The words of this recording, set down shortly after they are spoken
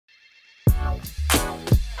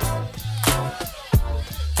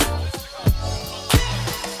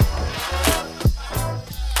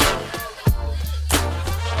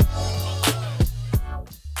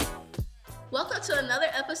Welcome to another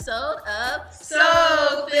episode of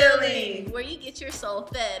Soul Filling, where you get your soul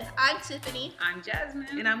fed. I'm Tiffany. I'm Jasmine.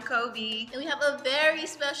 And I'm Kobe. And we have a very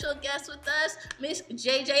special guest with us, Miss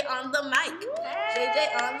JJ on the mic. Hey.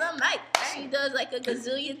 JJ on the mic. She does like a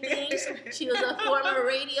gazillion things. She was a former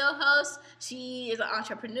radio host. She is an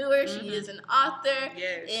entrepreneur. She is an author.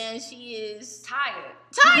 Yes. And she is Tired.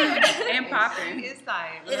 tired. And popping. He is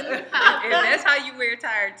tired. And If popping. that's how you wear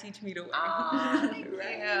tired, teach me the way. Thank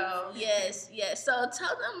Right. you. Yes. So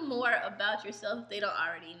tell them more about yourself if they don't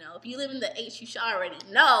already know. If you live in the H, you should already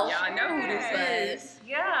know. Y'all know who this is.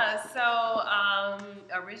 Yeah, so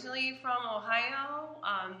originally from Ohio,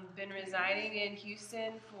 been residing in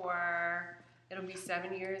Houston for, it'll be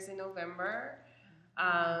 7 years in November.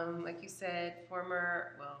 Like you said,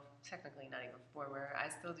 technically not even former. I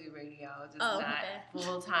still do radio, just not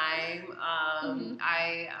full time.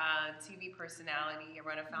 I TV personality. I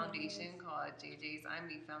run a foundation called JJ's I'm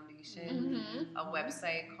Me Foundation. A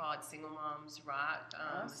website called Single Moms Rock.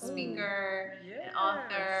 Speaker, an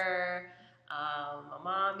author, a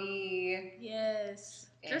mommy. Yes.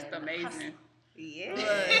 Just amazing. Yeah.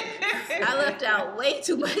 Look, I left out way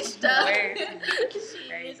too much stuff. Way too much.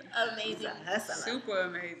 She is amazing. Super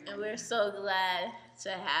amazing. And we're so glad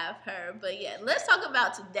to have her. But yeah, let's talk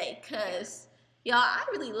about today, because y'all, I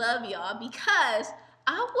really love y'all because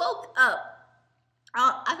I woke up.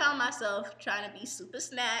 I found myself trying to be super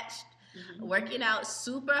snatched, working out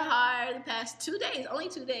super hard the past 2 days, only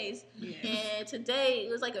 2 days. Yes. And today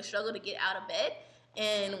it was like a struggle to get out of bed.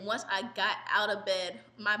 And once I got out of bed,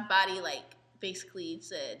 my body basically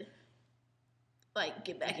said,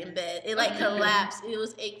 get back in bed. It collapsed. It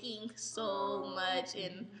was aching so much.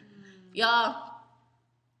 And y'all,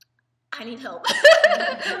 I need help.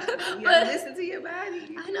 You gotta listen to your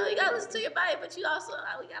body. I know you gotta listen to your body, but we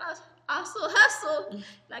gotta also hustle. And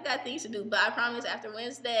I got things to do. But I promise after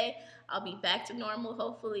Wednesday, I'll be back to normal,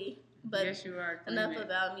 hopefully. But yes, you are. enough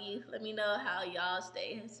about me. Let me know how y'all's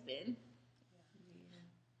day has been.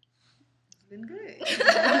 Been good.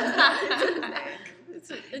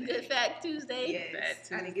 It's a good Fat Tuesday.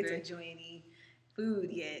 Yes. I didn't get to enjoy any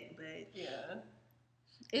food yet, but yeah.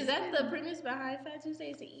 Is that the premise behind Fat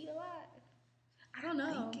Tuesday? Is to eat a lot? I don't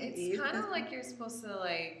know. It's kind of like you're supposed to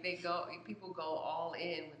people go all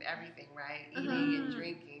in with everything, right? Eating and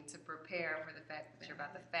drinking to prepare for the fact that you're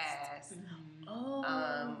about to fast.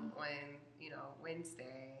 On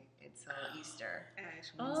Wednesday until Easter.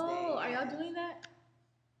 Ash Wednesday. Oh, are y'all doing that?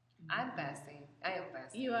 I'm fasting. I am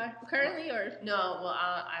fasting. You are currently, or no? Well,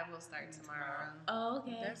 I will start tomorrow. Oh,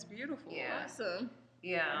 okay. That's beautiful. Yeah. Awesome.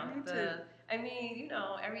 Yeah.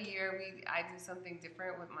 Every year I do something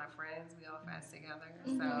different with my friends. We all fast together.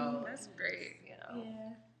 So that's great.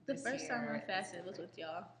 Yeah. The first time I fasted was with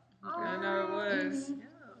y'all. I know it was. Yeah.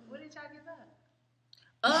 What did y'all give up?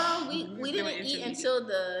 We didn't eat until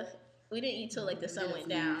the sun went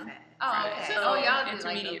down. Oh, okay. So y'all did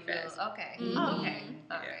intermediate fast. Okay. Mm-hmm. Okay.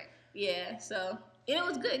 All right. Yeah. So it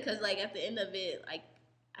was good because at the end of it, I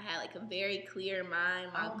had a very clear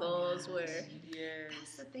mind. My goals were. Yes.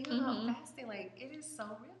 That's the thing about fasting. It is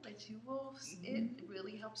so real that you will. It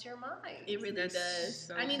really helps your mind. It really does.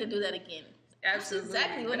 So I need to do that again. Absolutely. That's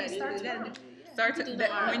exactly what I need to do.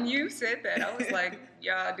 When you said that, I was like,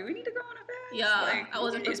 y'all, do we need to go on a fast? Yeah, I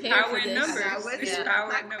wasn't it's prepared power for in this. numbers. It's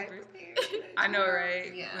power in numbers. I know,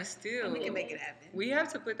 right? Yeah. But still, we can make it happen. We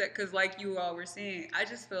have to put that, because like you all were saying, I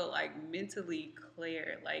just felt mentally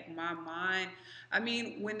clear. My mind,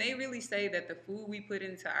 when they really say that the food we put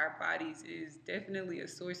into our bodies is definitely a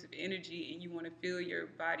source of energy, and you want to fill your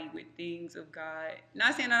body with things of God.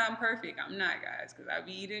 Not saying that I'm perfect. I'm not, guys, because I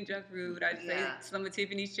be eating junk food. I say some of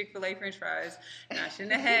Tiffany's Chick-fil-A French fries, and I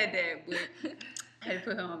shouldn't have had that, but I had to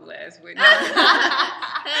put her on blast with me.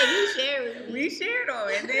 Hey, you shared with me. We shared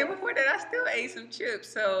on, and then before that, I still ate some chips.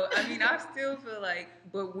 So I still feel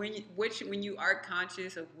but when you are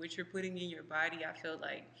conscious of what you're putting in your body, I feel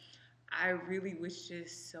I really was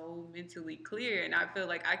just so mentally clear, and I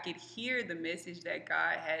feel I could hear the message that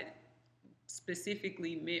God had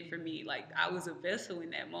specifically meant for me. I was a vessel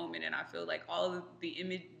in that moment, and I feel all of the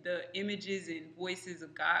images and voices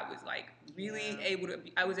of God was really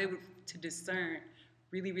I was able to discern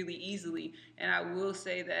really, really easily. And I will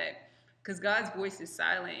say that because God's voice is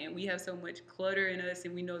silent, and we have so much clutter in us,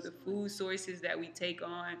 and we know the food sources that we take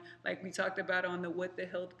on, like we talked about on the What the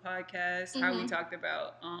Health podcast, how we talked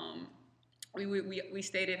about we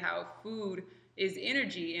stated how food is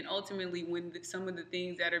energy, and ultimately when some of the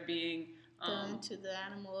things that are being done to the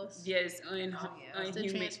animals. Yes, The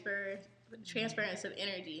unhuman. transference of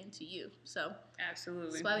energy into you. So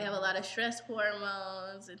Absolutely. that's why we have a lot of stress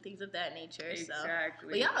hormones and things of that nature.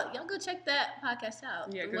 Exactly. So, but y'all go check that podcast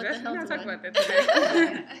out. Yeah, What because the we're Health not talking One. about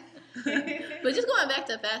that today. But just going back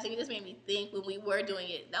to fasting, it just made me think when we were doing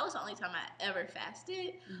it, that was the only time I ever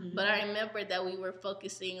fasted. Mhm. But I remember that we were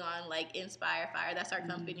focusing on like Inspire Fire. That's our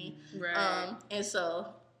company. Right. And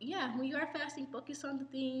so, yeah, when you are fasting, focus on the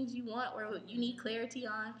things you want or what you need clarity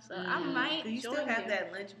on. So I might You still join have you.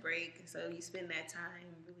 that lunch break, so you spend that time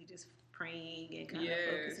really just praying and kind of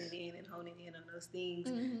focusing in and honing in on those things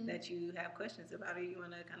Mhm. that you have questions about or you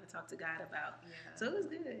want to kind of talk to God about. Yeah. So it was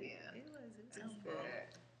good. Yeah. It was That's helpful.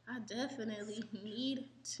 good. I definitely need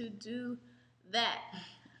to do that.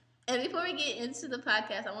 And before we get into the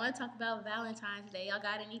podcast, I want to talk about Valentine's Day. Y'all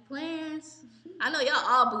got any plans? I know y'all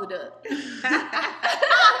all booed up.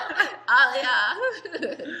 All of y'all.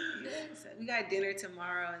 Yes, we got dinner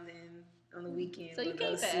tomorrow, and then on the weekend So you we'll go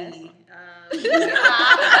can't fast. see.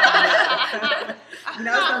 You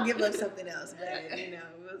know, it's gonna give up something else, but you know,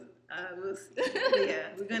 we'll see. But yeah,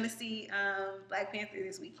 we're gonna see Black Panther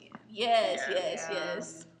this weekend. Yes, Yeah. yes,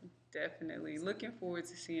 yes. Definitely. Looking forward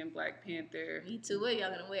to seeing Black Panther. Me too. What y'all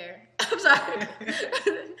gonna wear? I'm sorry.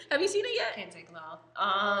 Have you seen it yet? Can't take long.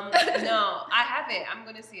 No, I haven't. I'm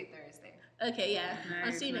gonna see it Thursday. Okay, yeah. I'm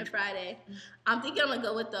Nice, seeing nice. it Friday. I'm thinking I'm gonna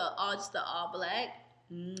go with the all black,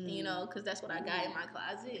 you know, because that's what I got in my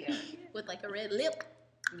closet Yeah. with like a red lip.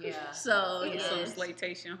 Yeah. So With some yes.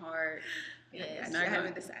 slatation hard. Yes. I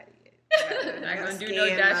haven't decided yet. Not gonna do no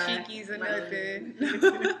dashikis or nothing.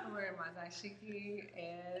 I'm wearing my dashiki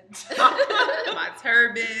and My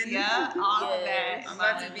turban. yeah, all of Yes. that. I'm My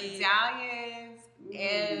about to be- medallions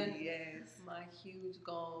and yes. my huge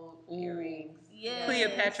gold Ooh. earrings. Yes.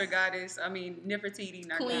 Cleopatra goddess. I mean, Nefertiti,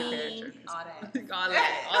 not Queen. Cleopatra. All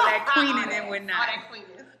that. all that queening and whatnot. All that queening.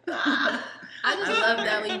 I just love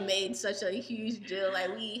that we made such a huge deal. Like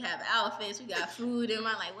we have outfits, we got food in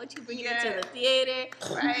mind. Like what you bringing into the theater?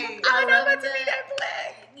 Right. I love about to that. be that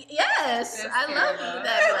black. Yes, That's I love terrible.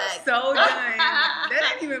 that black. So done.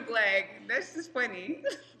 That ain't even black. That's just funny.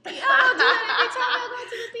 Y'all do that every time y'all go to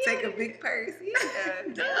the Take theater. a big purse.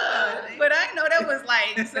 Yeah. Duh. But I didn't know that was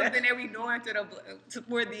like something that we doing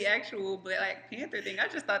for the actual Black Panther thing. I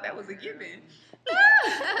just thought that was a given.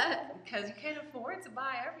 Because you can't afford to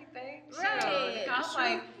buy everything. Right. It costs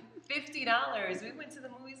like $50. We went to the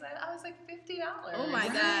movies. I was like $50. Oh my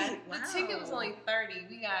God. The ticket was only $30.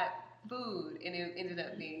 We got food, and it ended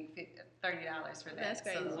up being $30 for that. That's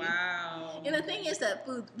crazy. So, Wow. And the thing is that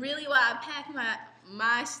food, really why I pack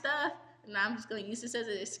my stuff, and I'm just gonna use this as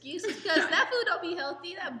an excuse, is because that food don't be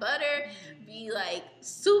healthy. That butter be like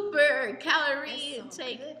super calorie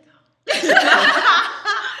intake.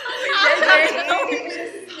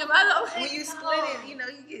 Am I the only- When you split it, you know,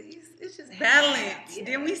 it's just Balance. half. Yeah.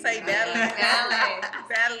 Didn't we say balance? Balance.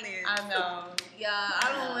 Balance. I know. Yeah,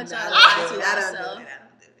 I don't want No, y'all to I lie don't to do it. I myself. don't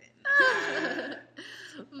do it.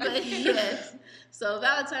 But yes, so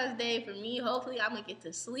Valentine's Day for me, hopefully I'm gonna get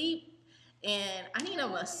to sleep. And I need a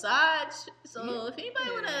massage. So if anybody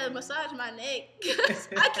wanna massage my neck, 'cause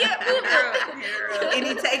I can't move it.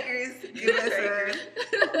 Any takers? Give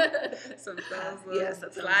us Some thumbs up. Yeah,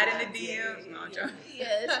 some Slide thumbs in up. the Yeah, DMs. yeah, No, I'm yeah. joking.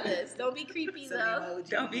 Yes. Don't be creepy some though. emoji.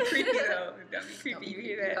 Don't be creepy though. Don't be creepy. You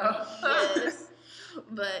hear that? Yes.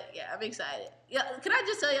 But yeah, I'm excited. Yeah, can I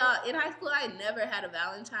just tell y'all, in high school I never had a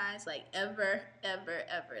Valentine's, like ever.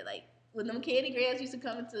 Like when them candy grams used to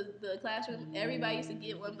come into the classroom, everybody used to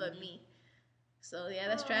get one but me. So yeah,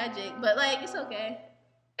 that's tragic. But like it's okay.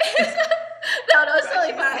 no, it's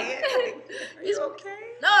totally fine. Are you okay?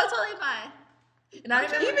 No, it's totally fine. And I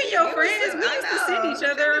remember Even your friends, we used to send each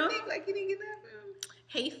other. Like you didn't get that from.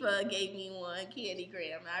 Haifa gave me one candy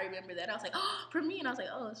gram. And I remember that. I was like, oh, for me. And I was like,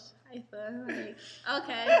 oh, it's Haifa. Like,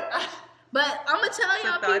 okay. But I'm going to tell It's a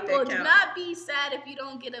y'all, thought people, that do counts. not be sad if you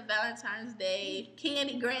don't get a Valentine's Day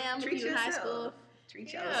candy gram if Treat you're in high yourself. school.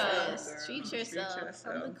 Treat Yeah. yourself. Yes, girl. treat yourself. I'm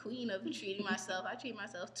yourself. the queen of treating myself. I treat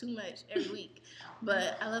myself too much every week,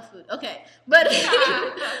 but I love food. Okay, but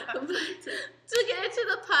to get into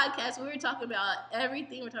the podcast, we were talking about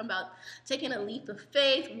everything. We're talking about taking a leap of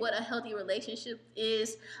faith, what a healthy relationship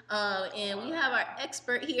is, and we have our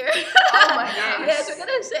expert here. Oh my gosh. Yes, we're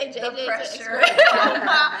gonna say JJ The is pressure.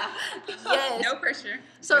 expert. Yes. No pressure.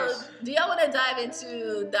 So, do y'all want to dive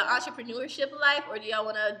into the entrepreneurship life, or do y'all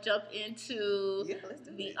want to jump into Yeah, let's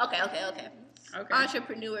do the it. okay? Okay.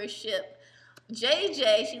 Entrepreneurship.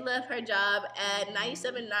 JJ, she left her job at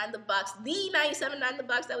 97.9 The Box, the 97.9 The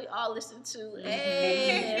Box that we all listen to.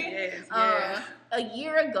 Hey. Yes. A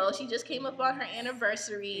year ago, she just came up on her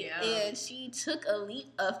anniversary, Yeah. and she took a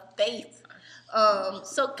leap of faith.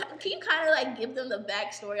 So can you kind of like give them the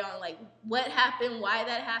backstory on like what happened, why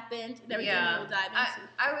that happened, and everything we'll dive into?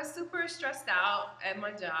 I was super stressed out at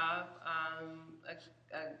my job.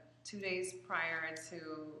 2 days prior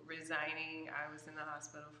to resigning, I was in the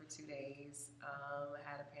hospital for 2 days. I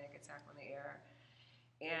had a panic attack on the air.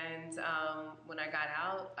 And when I got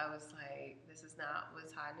out, I was like, this is not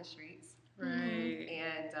what's hot in the streets. Right.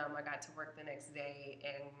 And I got to work the next day,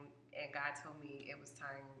 and God told me it was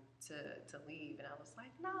time to leave. And I was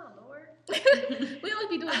like, nah, Lord. We always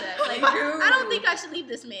be doing that. Like, I don't think I should leave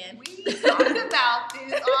this man. We talked about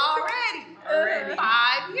this already.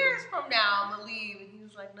 5 years from now, I'm going to leave. And he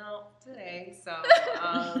was like, no, today. So,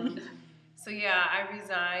 so yeah, I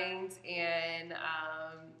resigned and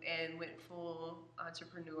went full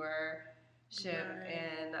entrepreneurship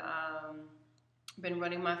and been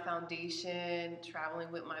running my foundation,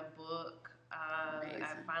 traveling with my book.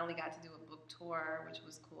 I finally got to do a book tour, which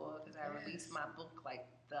was cool because I released my book like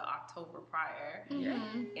the October prior.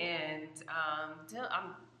 And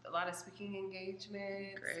I'm a lot of speaking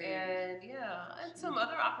engagements. And and some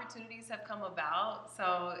other opportunities have come about.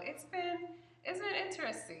 So it's been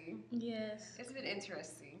interesting. Yes. It's been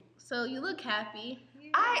interesting. So you look happy.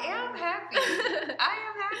 I am happy. I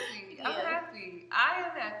am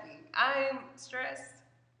happy. I'm stressed,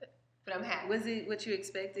 but I'm happy. Was it what you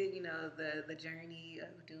expected? You know, the journey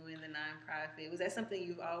of doing the nonprofit. Was that something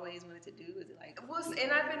you've always wanted to do? Was it like? Well,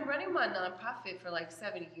 and I've been running my nonprofit for like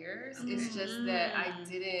 7 years. It's just that I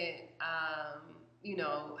didn't,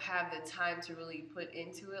 have the time to really put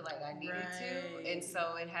into it like I needed to, and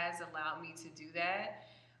so it has allowed me to do that.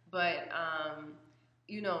 But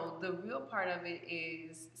the real part of it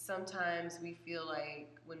is sometimes we feel like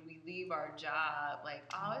when we leave our job, like,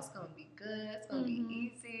 oh, it's going to be good, it's going to be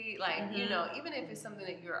easy. Like, even if it's something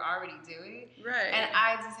that you're already doing. Right. And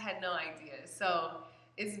I just had no idea. So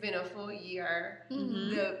it's been a full year.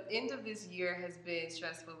 The end of this year has been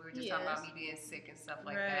stressful. We were just talking about me being sick and stuff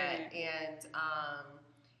like that.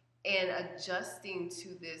 And adjusting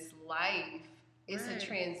to this life, it's a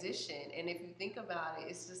transition. And if you think about it,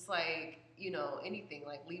 it's just like, anything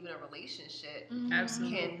like leaving a relationship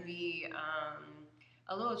can be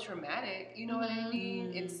a little traumatic, you know what I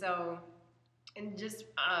mean? And so, and just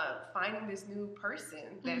finding this new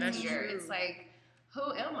person that's here, it's like,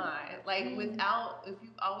 who am I? Like if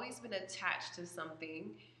you've always been attached to something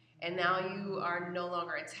and now you are no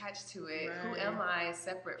longer attached to it, who am I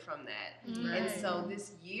separate from that? And so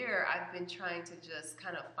this year I've been trying to just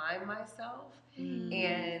kind of find myself.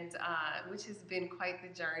 And which has been quite the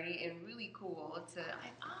journey and really cool to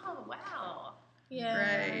like, oh wow,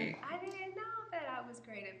 I didn't know that I was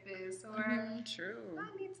great at this, or true,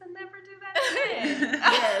 I need to never do that again.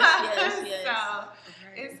 yes. So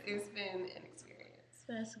it's been an experience.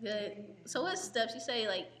 That's good. So what steps, you say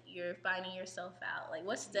like you're finding yourself out, like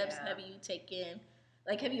what steps have you taken?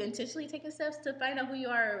 Like, have you intentionally taken steps to find out who you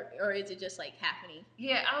are, or is it just like happening?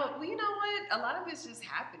 Yeah, well, you know what? A lot of it's just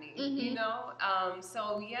happening,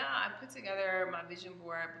 So yeah, I put together my vision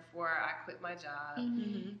board before I quit my job,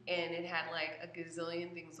 and it had like a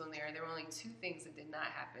gazillion things on there. There were only 2 things that did not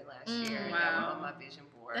happen last year that were on my vision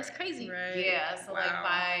board. That's crazy. Yeah, so like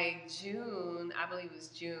by June, I believe it was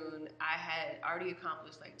June, I had already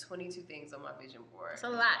accomplished like 22 things on my vision board. That's a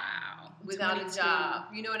lot. Wow. Without 22. A job,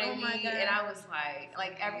 you know what I mean? My God. And I was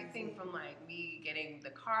like everything from like me getting the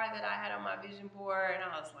car that I had on my vision board, and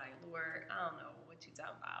I was like, Lord, I don't know what you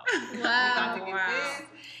talking about. Wow. We about to get this.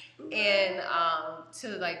 And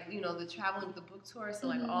to like, the traveling, the book tour. So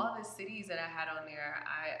like all the cities that I had on there,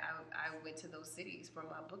 I went to those cities for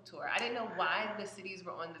my book tour. I didn't know why the cities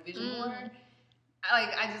were on the vision board.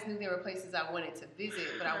 I just knew there were places I wanted to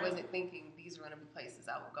visit, but I wasn't thinking these were going to be places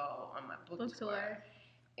I would go on my book tour.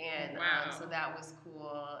 And so that was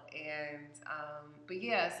cool. And but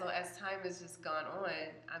yeah, so as time has just gone on,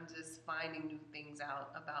 I'm just finding new things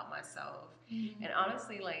out about myself. And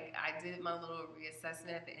honestly, like I did my little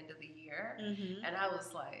reassessment at the end of the year, and I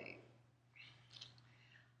was like,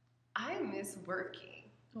 I miss working.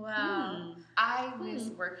 Wow. I miss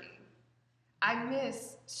working. I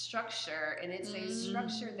miss structure, and it's a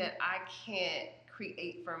structure that I can't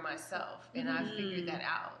create for myself, and I figured that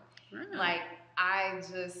out. Like I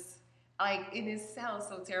just and it sounds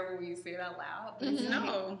so terrible when you say it out loud, but it's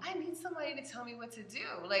like, I need somebody to tell me what to do.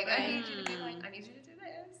 Like I need you to be like, I need you to do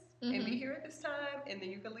this and be here at this time, and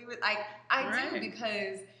then you can leave it. Like I do,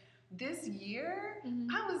 because this year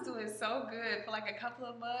I was doing so good for like a couple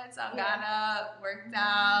of months. I got up, worked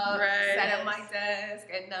out, sat at my desk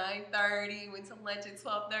at 9:30, went to lunch at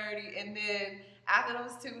 12:30, and then after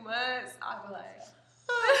those 2 months, I'd be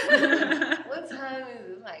like, what time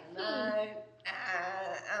is it? Like 9.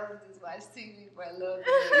 I'm gonna just watch TV for a little bit.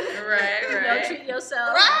 Right. Treat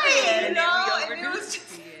yourself. Right, And you then know, we and it overdo was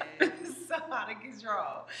it. just so out of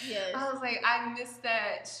control. Yes. I was like, I miss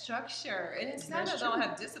that structure, and it's not that I That's don't true.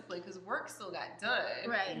 have discipline because work still got done.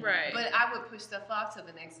 Right. Right. But I would push stuff off till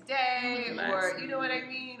the next day, Mhm. or you know what I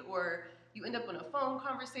mean, or you end up on a phone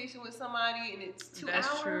conversation with somebody and it's 2 That's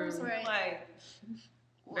hours. true. And Right.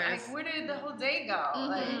 like, where did the whole day go?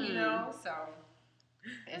 Like, you Mhm. know, so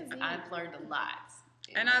I've learned a lot.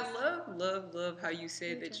 And I love how you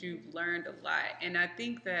said that you've learned a lot. And I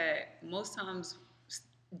think that most times,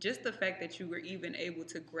 just the fact that you were even able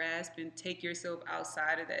to grasp and take yourself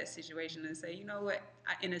outside of that situation and say, you know what,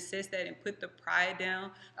 and assess that and put the pride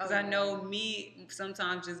down. Because I know me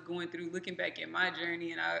sometimes just going through, looking back at my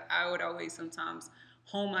journey, and I would always sometimes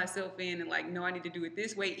hone myself in and like, no, I need to do it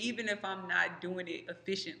this way, even if I'm not doing it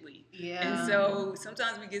efficiently. Yeah. And so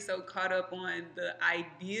sometimes we get so caught up on the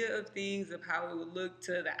idea of things, of how it would look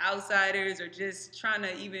to the outsiders, or just trying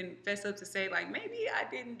to even fess up to say, like, maybe I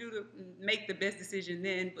didn't make the best decision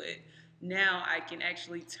then, but now I can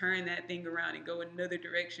actually turn that thing around and go another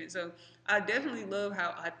direction. So I definitely love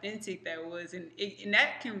how authentic that was, and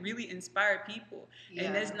that can really inspire people. Yeah.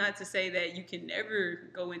 And that's not to say that you can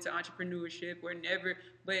never go into entrepreneurship or never,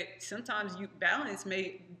 but sometimes balance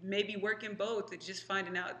may be working both. It's just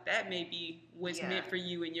finding out that may be what's meant for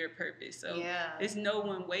you and your purpose. So there's no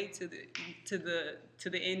one way to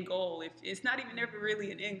the end goal. If it's not even ever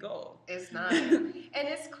really an end goal. It's not. And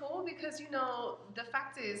it's cool because, you know, the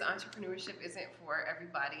fact is entrepreneurship isn't for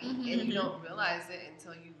everybody, and you don't realize it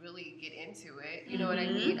until you really get into it. You know what I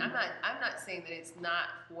mean? I'm not saying that it's not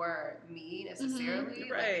for me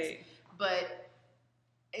necessarily. Right. But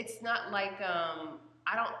it's not like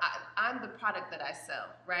I'm the product that I sell,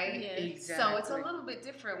 right? Yeah. Exactly. So it's a little bit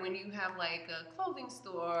different when you have like a clothing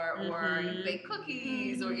store or you bake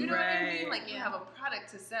cookies or you know what I mean? Like you have a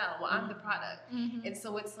product to sell. Well, I'm the product. And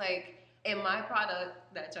so it's like, and my product,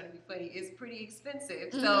 not trying to be funny, is pretty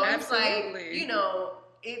expensive. So it's like, you know,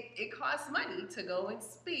 it costs money to go and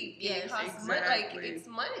speak. Yes, it costs money, like it's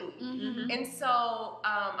money. And so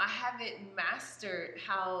I haven't mastered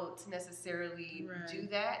how to necessarily do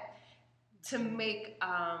that to make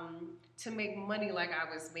money like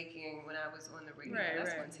I was making when I was on the radio.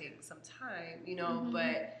 That's going to take some time, you know,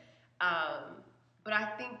 but I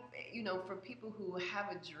think, you know, for people who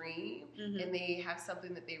have a dream and they have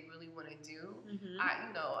something that they really want to do,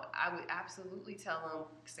 I would absolutely tell them,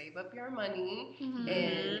 save up your money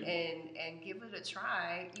and give it a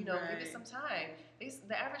try. You know, give it some time.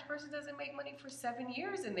 The average person doesn't make money for 7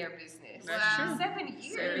 years in their business. That's true. 7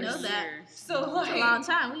 years. You know that. So like, it's a long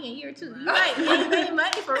time. We in year 2. You right. You ain't made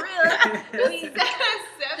money for real. 7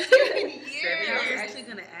 years. I was actually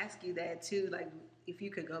going to ask you that too. Like, if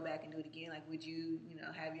you could go back and do it again, like, would you,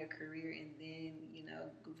 have your career and then,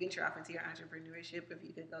 venture off into your entrepreneurship? If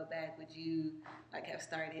you could go back, would you like have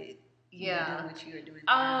started doing what you were doing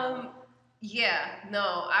now? Yeah,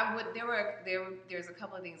 no, I would. There's a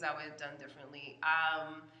couple of things I would have done differently.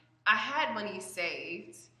 I had money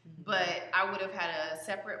saved, but I would have had a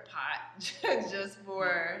separate pot just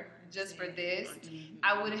for this.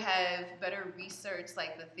 I would have better researched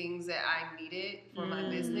like the things that I needed for my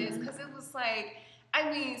business, because it was like, I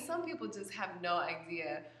mean, some people just have no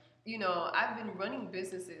idea. You know, I've been running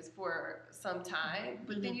businesses for some time,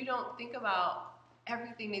 but then you don't think about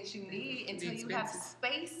everything that you need until you have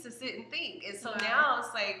space to sit and think. And so now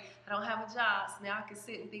it's like, I don't have a job, so now I can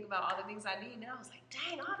sit and think about all the things I need. Now I was like,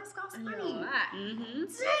 dang, all this costs money.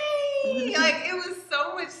 Dang! Like, it was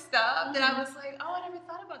so much stuff that I was like, oh, I never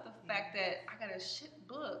thought about the fact that I gotta ship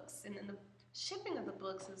books, and then the shipping of the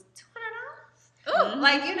books is $200.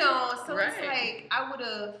 Like, you know, so it's like, I would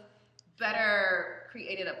have better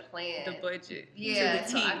created a plan. The budget. Yeah.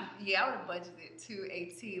 To the T. I would have budgeted to a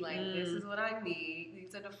T. Like, this is what I need.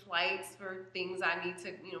 These are the flights for things I need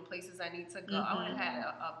to, places I need to go. I would have had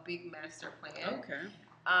a big master plan. Okay.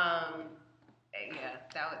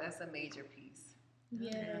 That's a major piece.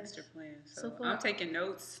 Yeah. Master plan. So So I'm taking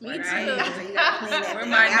notes. Me too. So you gotta plan that Where thing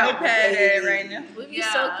my out notepad before at you right leave. now? We'd be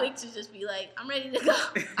so quick to just be like, I'm ready to go.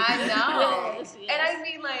 I know. Yes. And I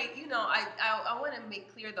mean, like, I want to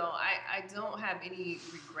make clear, though, I don't have any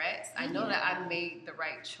regrets. I know that I made the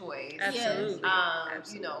right choice. Absolutely.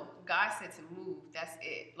 You know, God said to move. That's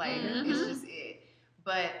it. Like, it's just it.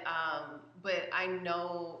 But I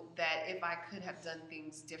know that if I could have done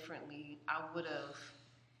things differently, I would have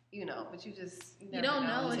you know, but you You don't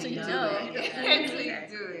know until you do know. it. Until you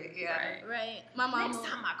do it, yeah. Right. My mom. Next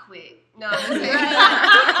time I quit. No,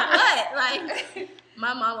 What? Like,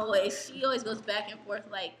 my mom she always goes back and forth,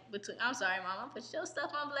 like, between, I'm sorry, mom, I put your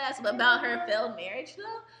stuff on blast, but about her failed marriage,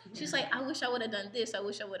 though. She's like, I wish I would have done this. I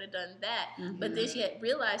wish I would have done that. But then she had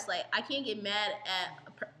realized, like, I can't get mad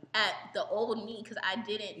at the old me because I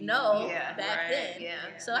didn't know back then.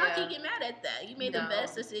 Yeah. So how can you get mad at that? You made the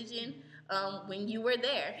best decision when you were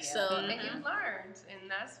there. Yeah. So and you learned, and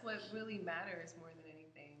that's what really matters more than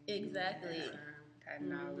anything. Exactly. That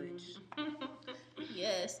knowledge.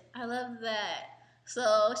 Yes, I love that.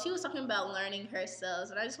 So she was talking about learning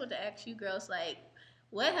herself, and I just want to ask you girls, like,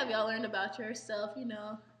 what have y'all learned about yourself? You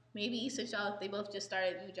know, maybe since they both just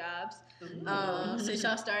started new jobs. Since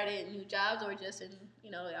y'all started new jobs, or just in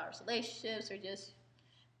y'all's relationships, or just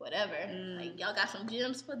whatever. Like, y'all got some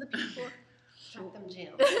gems for the people. Drop them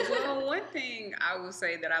gems. Well, one thing I will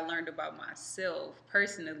say that I learned about myself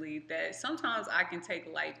personally, that sometimes I can take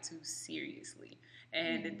life too seriously.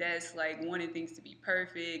 And that's like wanting things to be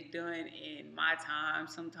perfect, done in my time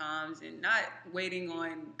sometimes, and not waiting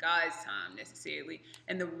on God's time necessarily.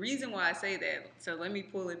 And the reason why I say that, so let me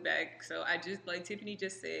pull it back. So I just, like Tiffany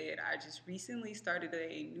just said, I just recently started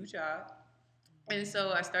a new job. And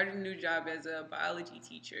so I started a new job as a biology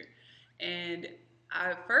teacher. And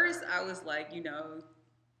at first I was like, your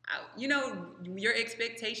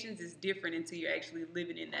expectations is different until you're actually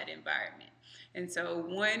living in that environment. And so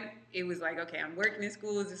it was like, okay, I'm working in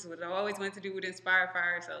schools. This is what I always wanted to do with Inspire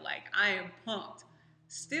Fire. So like, I am pumped.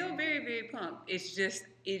 Still very, very pumped. It's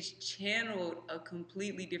channeled a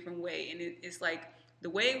completely different way. And it's like the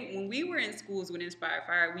way when we were in schools with Inspire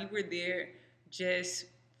Fire, we were there just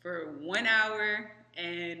for 1 hour,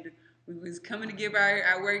 and we was coming to give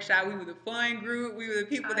our workshop. We were the fun group. We were the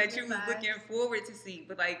people that you was looking forward to see.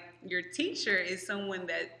 But like, your teacher is someone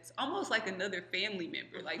that's almost like another family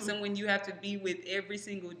member, like someone you have to be with every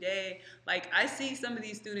single day. Like, I see some of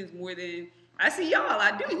these students more than I see y'all.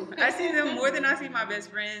 I do. I see them more than I see my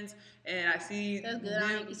best friends, and I see. That's good.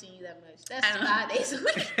 I ain't be seeing you that much. That's 5 days a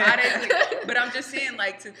week. 5 days a week. But I'm just saying,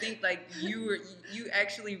 like, to think like you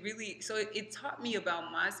actually really. So it taught me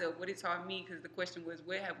about myself. What it taught me, because the question was,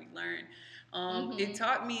 what have we learned? It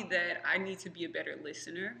taught me that I need to be a better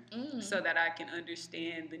listener, so that I can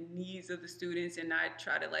understand the needs of the students and not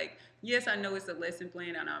try to, like, yes, I know it's a lesson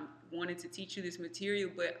plan and I'm wanting to teach you this material,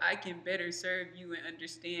 but I can better serve you and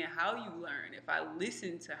understand how you learn if I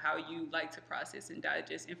listen to how you like to process and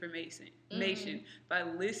digest information. If I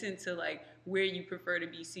listen to, like, where you prefer to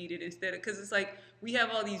be seated instead of, because it's like we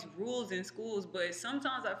have all these rules in schools, but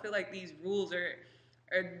sometimes I feel like these rules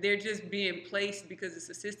they're just being placed because it's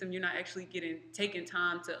a system. You're not actually taking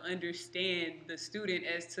time to understand the student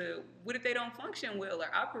as to what if they don't function well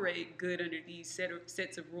or operate good under these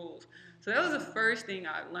sets of rules. So that was the first thing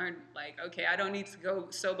I learned, like, okay, I don't need to go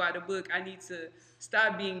so by the book. I need to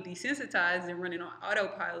stop being desensitized and running on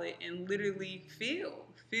autopilot and literally feel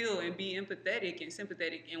and be empathetic and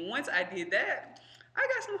sympathetic. And once I did that, I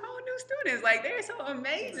got some whole new students. Like, they're so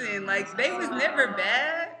amazing. Like, they was never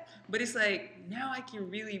bad. But it's like, now I can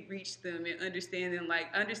really reach them and understand them. Like,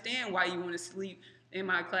 understand why you want to sleep in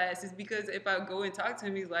my class. It's because if I go and talk to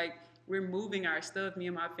him, he's like, we're moving our stuff. Me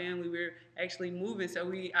and my family, we're actually moving. So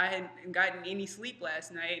I hadn't gotten any sleep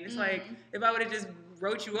last night. And it's like, if I would have just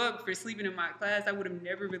wrote you up for sleeping in my class, I would have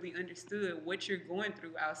never really understood what you're going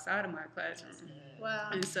through outside of my classroom.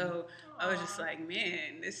 Wow. And so I was just like,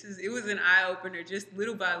 man, it was an eye-opener, just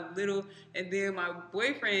little by little. And then my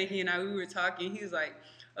boyfriend, we were talking. He was like,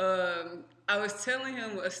 I was telling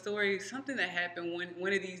him a story, something that happened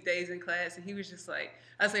one of these days in class, and he was just like,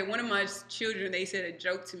 I said, one of my children, they said a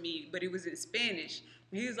joke to me, but it was in Spanish.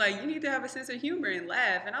 And he was like, you need to have a sense of humor and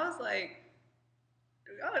laugh. And I was like,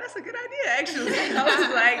 oh, that's a good idea, actually. I was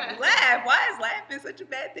like, laugh. Why is laughing such a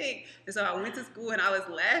bad thing? And so I went to school and I was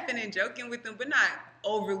laughing and joking with them, but not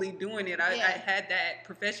overly doing it. I had that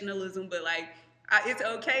professionalism, but like, it's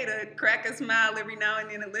okay to crack a smile every now and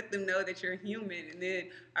then and let them know that you're human. And then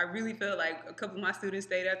I really felt like a couple of my students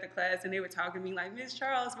stayed after class and they were talking to me like, Miss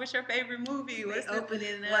Charles, what's your favorite movie? What's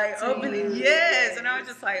opening up? Like, opening, yes. And I was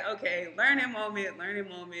just like, okay, learning moment,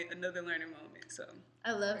 another learning moment. So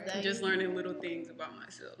I love that. I'm just learning little things about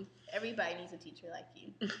myself. Everybody needs a teacher like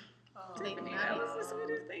you. That was the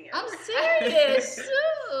sweetest thing ever. I'm serious,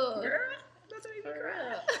 too. Girl, that's what you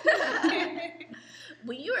cry.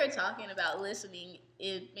 When you were talking about listening,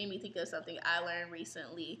 it made me think of something I learned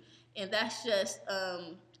recently, and that's just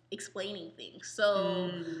explaining things. So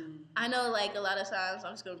I know, like, a lot of times,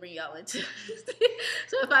 I'm just going to bring y'all into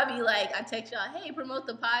so if I be like, I text y'all, hey, promote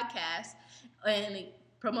the podcast, and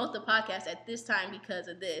promote the podcast at this time because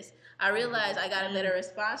of this. I realized I got a better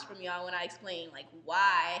response from y'all when I explained like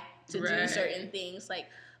why to do certain things. Like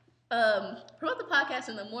promote the podcast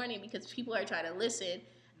in the morning because people are trying to listen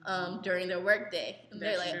during their work day. And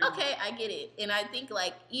they're like, okay, I get it. And I think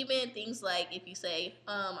like even things like if you say,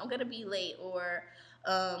 I'm gonna be late or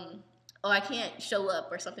oh, I can't show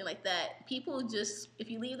up or something like that, people just,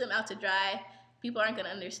 if you leave them out to dry, people aren't going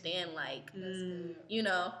to understand, like, you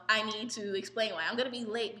know, I need to explain why. I'm going to be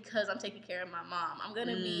late because I'm taking care of my mom. I'm going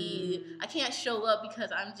to be, I can't show up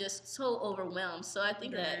because I'm just so overwhelmed. So I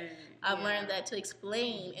think that I've learned that to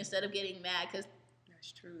explain instead of getting mad, because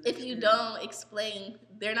if you don't explain,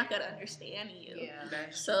 they're not going to understand you. Yeah.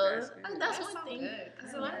 That's one thing.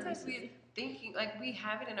 Because a lot of times we're thinking, like, we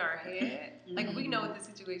have it in our head. Like, we know what the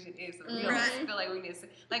situation is. So we don't feel like we need to,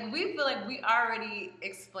 like, we feel like we already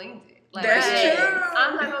explained it. Like, that's true.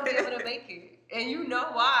 I'm not going to be able to make it. And you know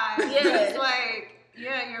why. It's like,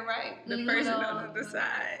 yeah, you're right. The person on the other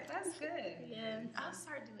side. That's good. Yeah. I'll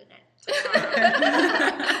start doing that.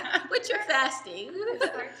 With your fasting. Start doing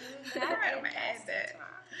that. I'm going to add that.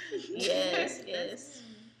 Yes.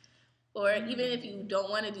 Or even if you don't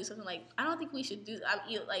want to do something, like, I don't think we should do,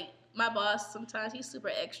 like, my boss, sometimes he's super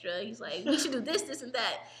extra. He's like, we should do this, this, and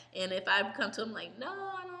that. And if I come to him like, no,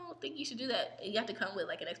 I don't think you should do that, you have to come with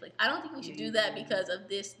like an explanation. I don't think we should do that because of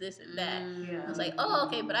this, this, and that. I was like, oh,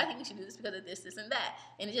 okay, but I think we should do this because of this, this, and that.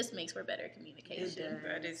 And it just makes for better communication.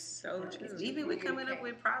 That is so true. Even with coming up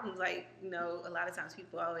with problems, like, you know, a lot of times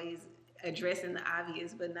people always addressing the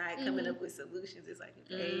obvious but not coming up with solutions. It's like,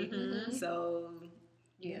 okay, so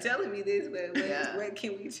you're telling me this, but what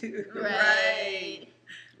can we do? Right.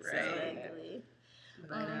 Exactly.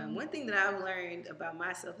 But one thing that I've learned about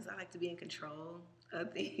myself is I like to be in control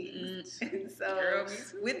of things. And so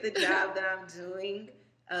with the job that I'm doing,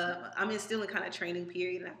 I'm still in kind of training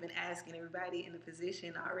period, and I've been asking everybody in the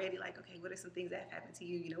position already, like, okay, what are some things that have happened to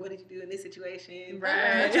you? You know, what did you do in this situation?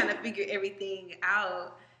 I'm trying to figure everything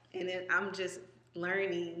out, and then I'm just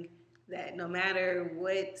learning that no matter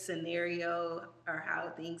what scenario or how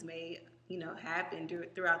things may, you know, happen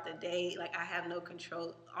throughout the day, like, I have no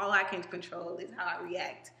control. All I can control is how I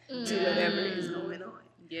react to whatever is going on.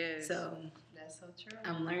 Yes. So that's so true.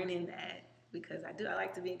 I'm learning that because I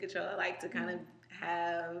like to be in control. I like to kind of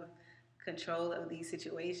have control of these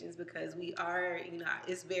situations because we are, you know,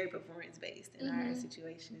 it's very performance based in our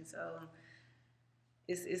situation. So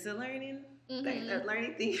it's a learning thing, a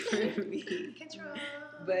learning thing for me. Control.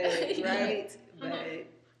 But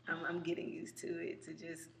I'm getting used to it, to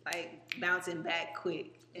just like bouncing back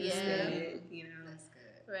quick instead, you know. That's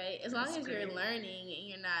good. Right. As long as you're learning and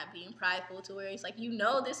you're not being prideful to where it's like, you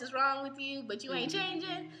know, this is wrong with you, but you ain't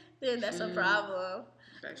changing, then that's a problem.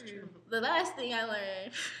 That's true. The last thing I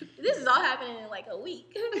learned, this is all happening in like a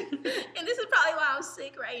week. And this is probably why I'm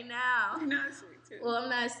sick right now. You're not sick too. Well, I'm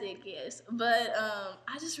not sick, yes. But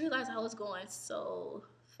I just realized I was going so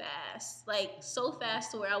fast. Like, so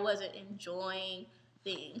fast to where I wasn't enjoying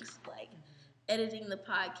things. Like, editing the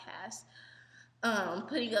podcast,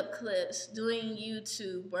 putting up clips, doing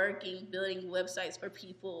YouTube, working, building websites for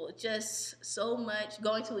people, just so much,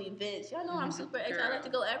 going to events. Y'all know I'm super excited. I like to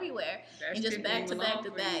go everywhere. And just back to back to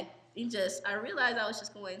back. And just, I realized I was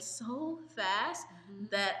just going so fast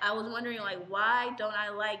that I was wondering, like, why don't I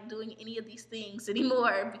like doing any of these things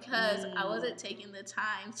anymore? Because I wasn't taking the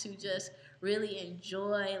time to just really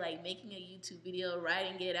enjoy, like, making a YouTube video,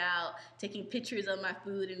 writing it out, taking pictures of my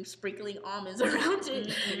food and sprinkling almonds around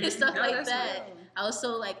it and stuff like that. Real. I was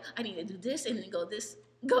so like, I need to do this and then go this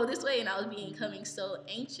way, and I was becoming so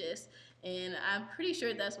anxious. And I'm pretty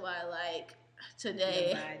sure that's why, like,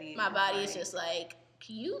 today my body is just like,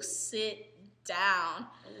 can you sit down?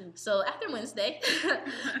 So after Wednesday,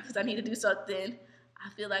 because I need to do something, I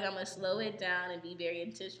feel like I'm going to slow it down and be very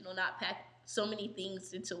intentional, not pack so many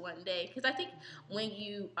things into one day. Because I think when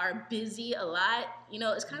you are busy a lot, you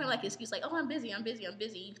know, it's kind of like an excuse, like, oh, I'm busy.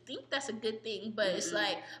 You think that's a good thing, but it's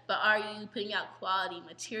like, but are you putting out quality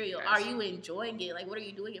material? Are you enjoying it? Like, what are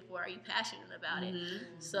you doing it for? Are you passionate about it?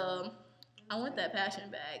 So I want that passion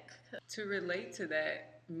back. To relate to that,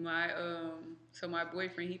 my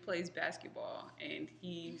boyfriend, he plays basketball, and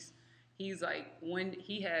he's like,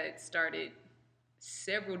 he had started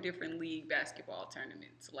several different league basketball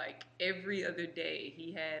tournaments. Like, every other day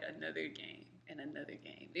he had another game and another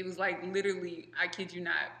game. It was like, literally, I kid you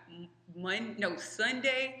not,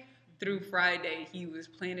 Sunday through Friday he was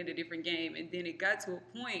playing at a different game. And then it got to a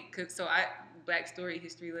point, backstory,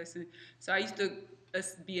 history lesson. So I used to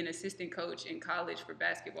be an assistant coach in college for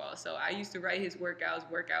basketball. So I used to write his workouts,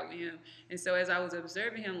 work out with him. And so as I was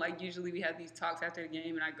observing him, like usually we have these talks after the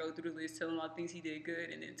game and I go through the list, tell him all the things he did good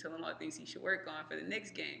and then tell him all the things he should work on for the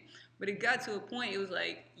next game. But it got to a point, it was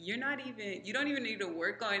like, you don't even need to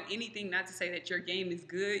work on anything, not to say that your game is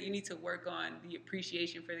good. You need to work on the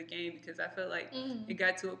appreciation for the game, because I felt like it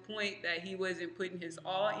got to a point that he wasn't putting his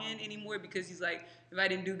all in anymore, because he's like, if I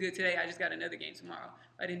didn't do good today, I just got another game tomorrow.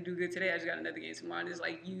 If I didn't do good today, I just got another game tomorrow. And it's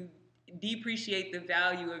like you depreciate the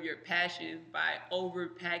value of your passion by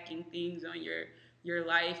overpacking things on your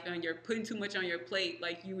life, and you're putting too much on your plate.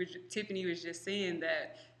 Like Tiffany was just saying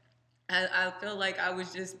that I felt like I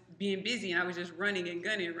was just being busy and I was just running and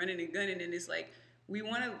gunning. And it's like, we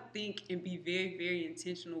want to think and be very, very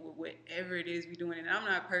intentional with whatever it is we're doing. And I'm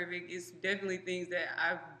not perfect. It's definitely things that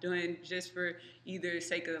I've done just for either the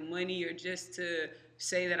sake of the money or just to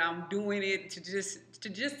say that I'm doing it, to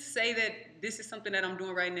just say that this is something that I'm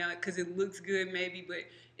doing right now because it looks good maybe. But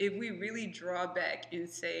if we really draw back and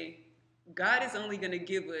say, God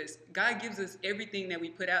gives us everything that we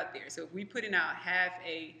put out there. So if we putting out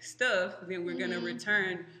half-a stuff, then we're going to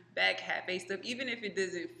return back half-a stuff, even if it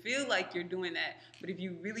doesn't feel like you're doing that. But if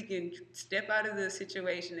you really can step out of the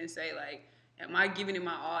situation and say, like, am I giving it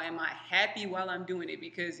my all? Am I happy while I'm doing it?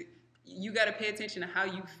 Because you got to pay attention to how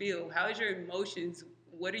you feel. How is your emotions?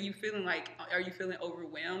 What are you feeling like? Are you feeling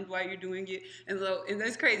overwhelmed while you're doing it? And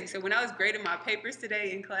that's crazy. So when I was grading my papers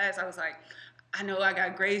today in class, I was like, I know I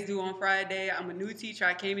got grades due on Friday. I'm a new teacher.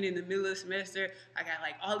 I came in the middle of the semester. I got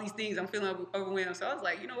like all these things. I'm feeling overwhelmed. So I was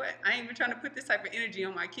like, you know what? I ain't even trying to put this type of energy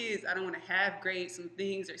on my kids. I don't want to half grade some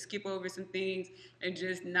things or skip over some things and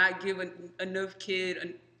just not give enough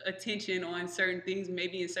kid attention on certain things.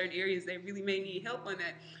 Maybe in certain areas they really may need help on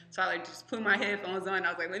that. So I like just put my headphones on.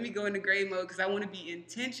 I was like, let me go into grade mode because I want to be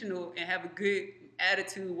intentional and have a good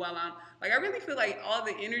attitude while I'm like, I really feel like all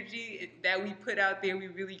the energy that we put out there, we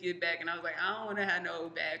really get back. And I was like, I don't want to have no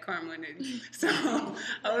bad karma in it. So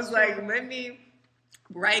I was like, let me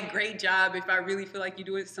write great job if I really feel like you're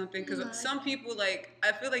doing something. Because some people, like,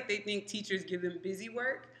 I feel like they think teachers give them busy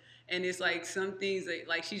work. And it's like some things that,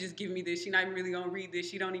 like, she's just giving me this. She's not even really going to read this.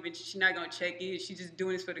 She's not going to check it. She's just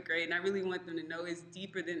doing this for the grade. And I really want them to know it's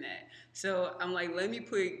deeper than that. So I'm like, let me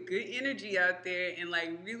put good energy out there and,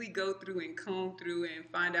 like, really go through and comb through and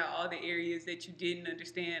find out all the areas that you didn't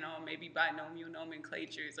understand on maybe binomial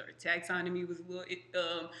nomenclatures or taxonomy was a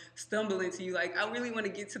little stumbling to you. Like, I really want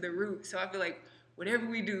to get to the root. So I feel like whatever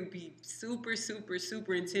we do, be super, super,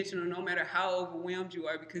 super intentional no matter how overwhelmed you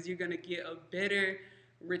are, because you're going to get a better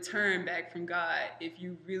return back from God if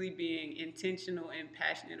you really being intentional and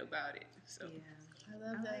passionate about it. So yeah, I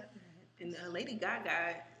love that. Like that. And Lady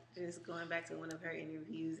Gaga, just going back to one of her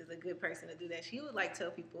interviews, is a good person to do that. She would like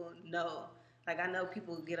tell people no. Like, I know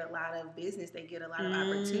people get a lot of business, they get a lot of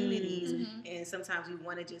opportunities, and sometimes we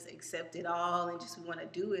want to just accept it all and just want to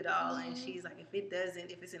do it all. And she's like, if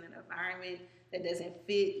it's in an environment that doesn't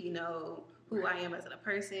fit, you know, who I am as a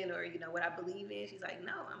person or, you know, what I believe in, she's like,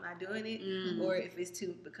 no, I'm not doing it. Or if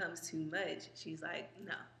becomes too much, she's like,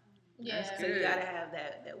 no. Yeah. So you got to have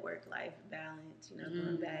that work-life balance, you know,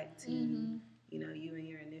 going back to, you know, you and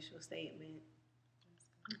your initial statement.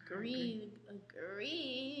 Agreed.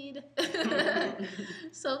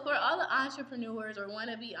 So for all the entrepreneurs or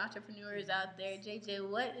wannabe entrepreneurs out there, JJ,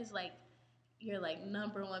 what is like your like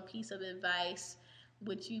number one piece of advice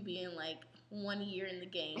with you being like 1 year in the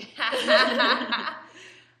game?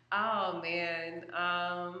 Oh man,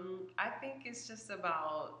 I think it's just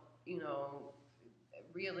about, you know,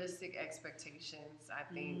 realistic expectations. I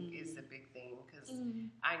think is the big thing, because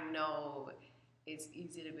I know it's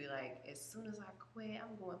easy to be like, as soon as I quit,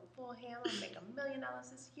 I'm going full ham. I'm gonna make $1 million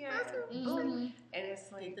this year. Boom. And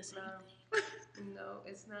it's like, no,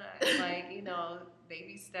 it's not. Like, you know,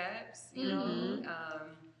 baby steps. You know,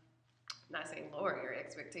 not saying lower your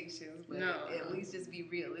expectations, but at least just be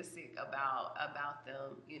realistic about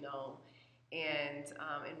them. You know, and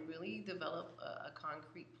really develop a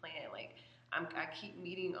concrete plan. Like, I keep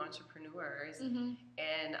meeting entrepreneurs, and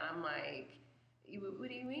I'm like, what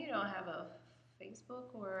do you mean you don't have a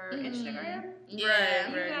Facebook or Instagram? Yeah,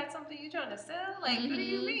 you got something you're trying to sell? Like, what do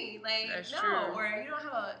you mean? Like, that's no, true. or you don't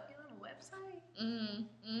have a website?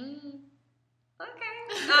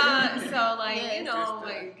 Okay. So like, you know,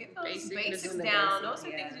 like, get those basics down. Those are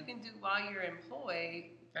things you can do while you're employed.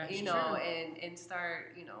 That's you know, true. and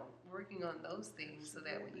start, you know, working on those things so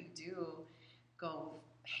that when you do go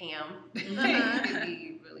ham, you can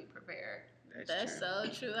be really prepared. That's so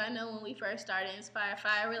true. I know when we first started Inspire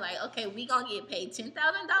Fire, we're like, okay, we gonna get paid $10,000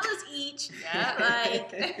 each. Yeah.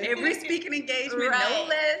 Like every speaking engagement, Right. no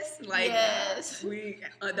less. Like Yes. we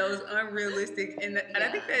those unrealistic, and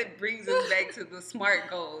I think that brings us back to the SMART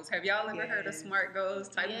goals. Have y'all ever heard of Yes. SMART goals?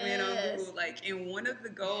 Type them in on Yes. Google. Like, and one of the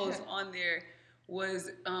goals on there was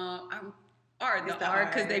It's the R,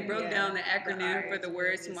 because they R, broke yeah. down the The acronym R for the is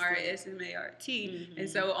word SMART, realistic. SMART. And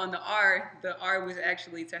so on the R was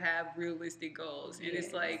actually to have realistic goals. And it's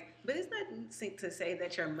Yes. like, But it's not to say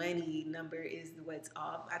that your money number is what's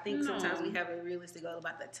off. I think sometimes No. we have a realistic goal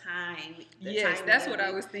about the time. yes, time that's what I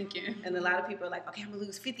limit. was thinking. And a lot of people are like, okay, I'm gonna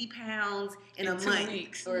lose 50 pounds in a 2 month.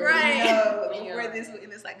 weeks. Or, Right. you know, Yeah. or this,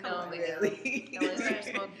 and it's like, come No, on, ma'am. really? Unless you're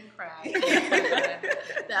smoking crack.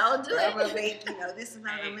 That'll do Or I'm gonna it. make, this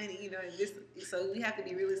amount of money, and this. So we have to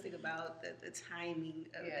be realistic about the timing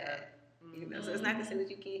of that. So it's not to say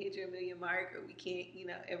that you can't hit your million mark, or we can't,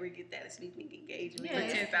 ever get that speaking engagement. Yeah.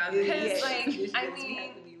 For 10,000. Because, like, it's just, I we mean,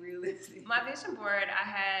 have to be realistic. My vision board, I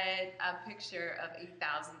had a picture of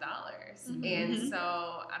 $8,000, and so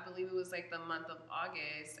I believe it was like the month of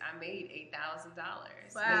August. I made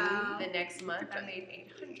 $8,000. Wow. The next month, I made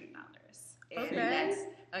 $800, and Okay. that's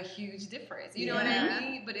a huge difference. You know what Yeah. I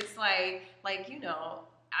mean? But it's like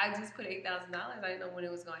I just put $8,000. I didn't know when it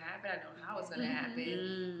was going to happen. I didn't know how it was going to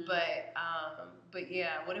happen. But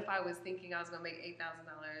yeah, what if I was thinking I was gonna make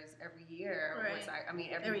 $8,000 every year? Right.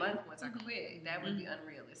 Every month once I quit, that would be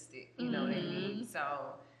unrealistic. You know what I mean?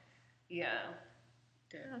 So, yeah.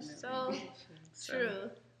 Definitely. So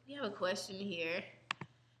true. We have a question here.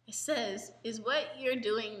 It says, "Is what you're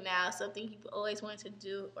doing now something you always wanted to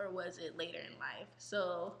do, or was it later in life?"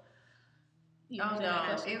 So, you Oh understand that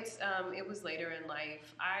no, question? it was later in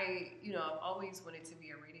life. I've always wanted to be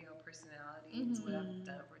a radio personality. It's what I've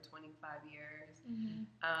done for 25 years.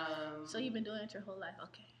 So you've been doing it your whole life,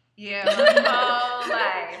 okay? Yeah, my whole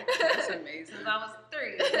life. That's amazing. Since I was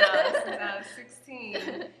 3, since I was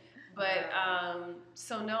 16. But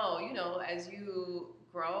so no, as you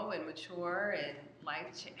grow and mature and life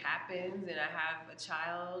happens, and I have a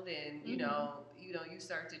child, and you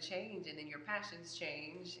start to change, and then your passions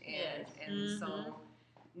change, and so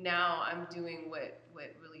now I'm doing what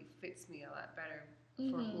really fits me a lot better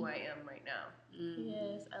for who I am right now.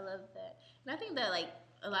 Yes, I love that. And I think that like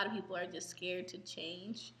a lot of people are just scared to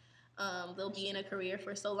change. They'll be in a career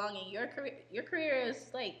for so long, and your career is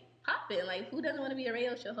like popping. Like, who doesn't want to be a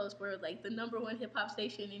radio show host for like the #1 hip hop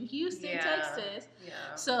station in Houston, Texas?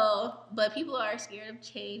 Yeah. So, but people are scared of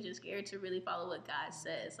change and scared to really follow what God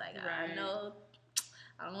says. Like, I know,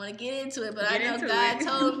 I don't want to get into it, but I know God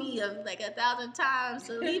told me of like 1,000 times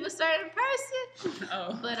to leave a certain person.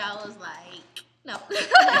 Oh. But I was like, no.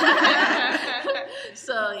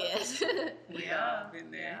 So yes. Yeah, been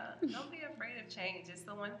there. Yeah. Don't be afraid of change. It's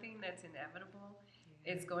the one thing that's inevitable.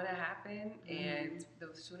 It's going to happen, and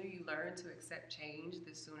the sooner you learn to accept change,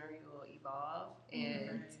 the sooner you will evolve.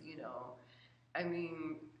 And you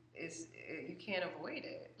can't avoid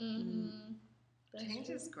it. Change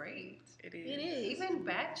is great. It It is. Even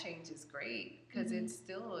bad change is great, because it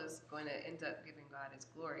still is going to end up giving God His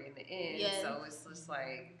glory in the end. Yes. So it's just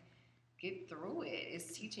like, get through it.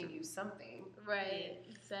 It's teaching you something. Right,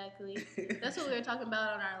 exactly. That's what we were talking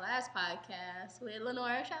about on our last podcast with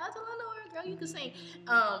Lenore. Shout out to Lenore, girl, you can sing.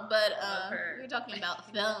 But we were talking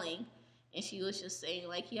about failing, and she was just saying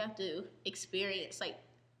like you have to experience like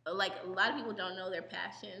a lot of people don't know their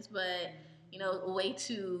passions, but a way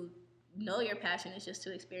to know your passion is just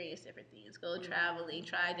to experience different things. Go traveling,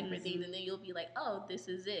 try different things, and then you'll be like, oh, this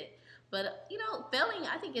is it. But failing,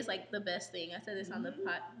 I think, is like the best thing. I said this on the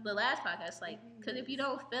last podcast, like, because if you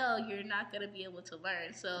don't fail, you're not gonna be able to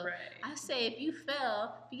learn. So I say, if you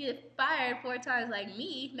fail, if you get fired 4 times like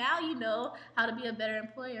me, now you know how to be a better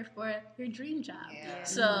employer for your dream job. Yeah.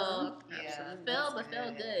 So Fail, but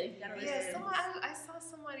fail good. You gotta listen. I saw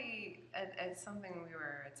somebody at something we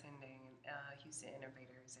were attending, Houston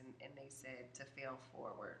Innovators, and they said to fail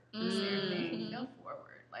forward. It's their thing. Fail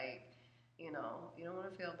forward. Like, you don't want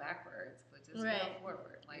to fail backwards, but just fail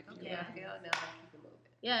forward. Like, okay, I failed, now I keep it moving.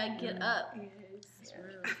 Yeah, get up. Yes.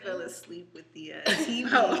 I fell asleep with the TV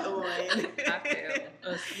on. I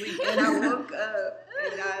fell asleep. And I woke up,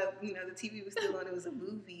 and the TV was still on. It was a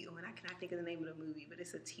movie, and I cannot think of the name of the movie, but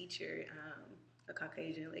it's a teacher, a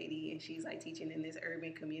Caucasian lady, and she's like teaching in this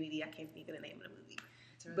urban community. I can't think of the name of the movie.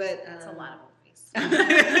 But that's a lot of movies.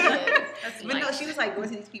 But no, she was like going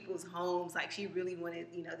to these people's homes. Like, she really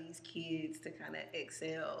wanted, these kids to kind of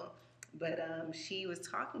excel. But she was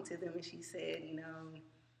talking to them, and she said,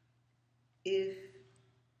 if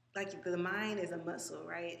like the mind is a muscle,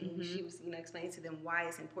 right? And she was, explaining to them why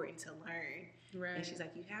it's important to learn. Right. And she's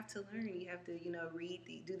like, you have to learn. You have to,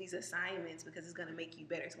 read, do these assignments because it's going to make you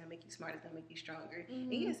better. It's going to make you smarter. It's going to make you stronger.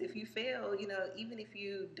 And yes, if you fail, even if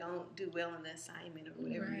you don't do well in the assignment or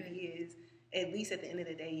whatever it is, at least at the end of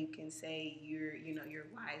the day, you can say you're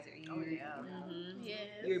wiser.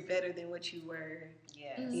 You're better than what you were.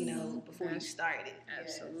 Before you started.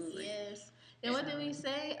 Absolutely. Yes. And what did we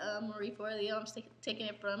say? Marie Forleo, I'm taking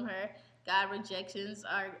it from her. Rejections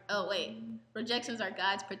are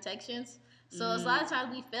God's protections. So it's a lot of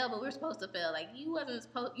times we fail, but we're supposed to fail. Like you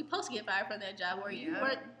supposed to get fired from that job, or you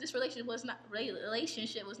weren't. This relationship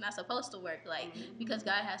was not supposed to work. Like because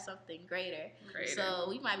God has something greater. So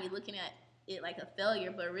we might be looking at it like a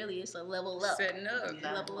failure, but really it's a level up. Setting up.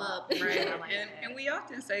 Level up. Right. and we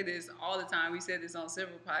often say this all the time. We said this on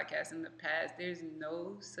several podcasts in the past. There's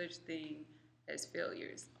no such thing as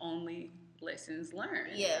failures, only lessons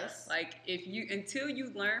learned. Yes. Like until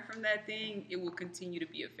you learn from that thing, it will continue to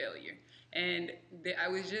be a failure. And I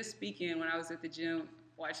was just speaking when I was at the gym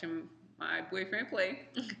watching my boyfriend play.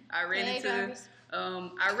 I ran into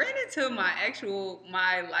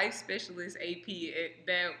my life specialist AP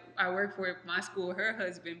that I work for at my school. Her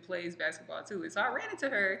husband plays basketball too, and so I ran into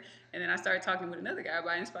her, and then I started talking with another guy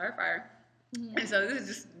about Inspire Fire. And so this is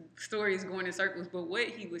just stories going in circles. But what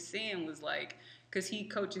he was saying was like, because he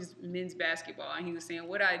coaches men's basketball, and he was saying,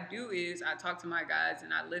 what I do is I talk to my guys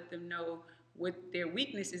and I let them know what their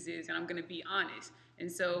weaknesses is, and I'm going to be honest.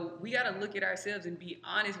 And so we got to look at ourselves and be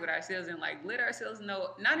honest with ourselves and like let ourselves know,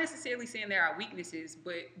 not necessarily saying they're our weaknesses,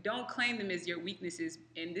 but don't claim them as your weaknesses.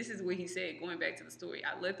 And this is what he said, going back to the story.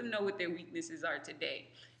 I let them know what their weaknesses are today.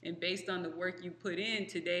 And based on the work you put in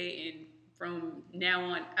today and from now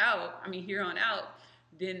on out, here on out,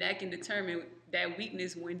 then that can determine that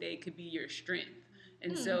weakness one day could be your strength.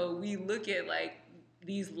 And so we look at like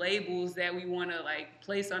these labels that we want to like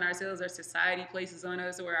place on ourselves, or society places on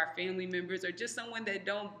us, or our family members, or just someone that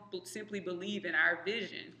don't simply believe in our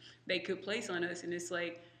vision, they could place on us. And it's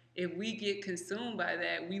like, if we get consumed by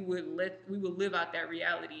that, we will live out that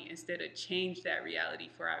reality instead of change that reality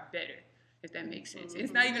for our better, if that makes sense.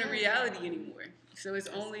 It's not even a reality anymore. So it's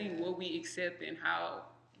only what we accept and how,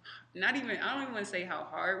 I don't even want to say how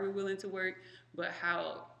hard we're willing to work, but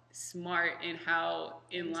how smart and how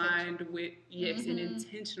in line with and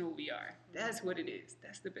intentional we are. That's what it is.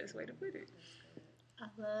 That's the best way to put it. I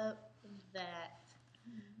love that.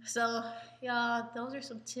 So y'all, those are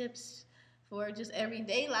some tips for just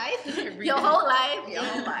everyday life, your whole life,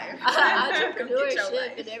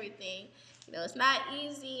 entrepreneurship and everything. It's not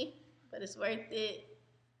easy, but it's worth it.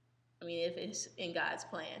 If it's in God's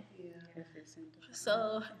plan.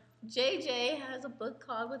 So JJ has a book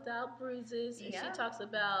called Without Bruises, and she talks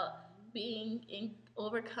about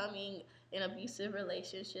overcoming an abusive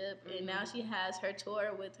relationship, and now she has her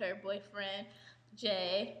tour with her boyfriend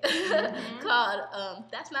Jay called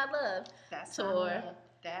That's Not Love. That's tour. Not Love.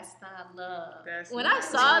 That's Not Love. When I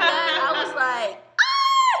saw that, I was like,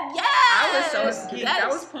 yes! I was so geeked. I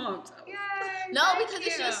was pumped. No, because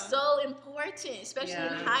it's just so important, especially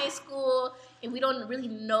in high school, and we don't really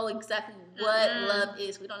know exactly what love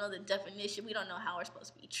is. We don't know the definition. We don't know how we're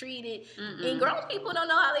supposed to be treated. And grown people don't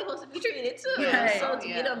know how they're supposed to be treated, too. Right. So to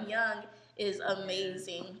get them young is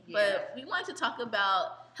amazing. But we wanted to talk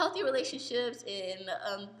about healthy relationships and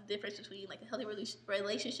the difference between like a healthy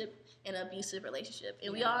relationship and an abusive relationship.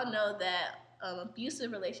 And we all know that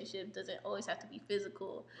abusive relationship doesn't always have to be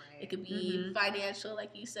physical. It could be financial,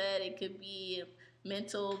 like you said. It could be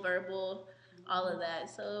mental, verbal, all of that.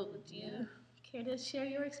 So do you care to share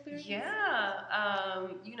your experience?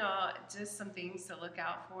 Just some things to look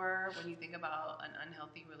out for when you think about an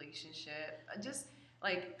unhealthy relationship. Just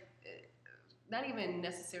like not even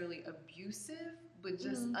necessarily abusive, but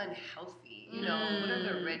just unhealthy. What are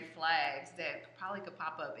the red flags that probably could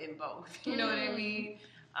pop up in both? You know what I mean?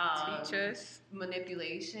 Teach us.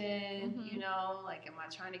 Manipulation, like am I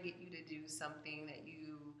trying to get you to do something that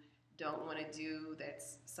you don't want to do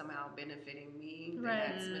that's somehow benefiting me?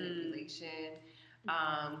 That's manipulation.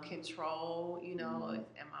 Control,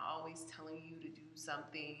 am I always telling you to do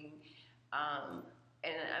something?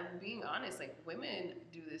 And I'm being honest, like women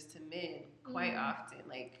do this to men quite often.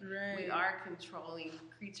 Like we are controlling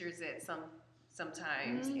creatures at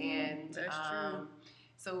sometimes, and that's true.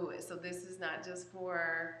 So this is not just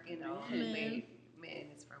for men.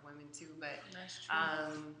 It's for women too. But that's true.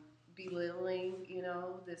 Belittling,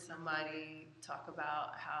 did somebody talk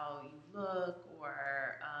about how you look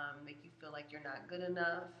or make you feel like you're not good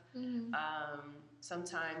enough?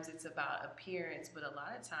 Sometimes it's about appearance, but a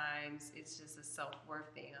lot of times it's just a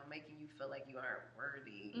self-worth thing. I'm making you feel like you aren't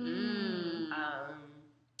worthy.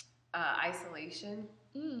 isolation.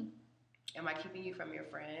 Am I keeping you from your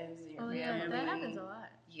friends and your family? Yeah, that happens a lot.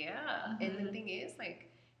 Yeah, and the thing is, like,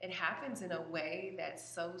 it happens in a way that's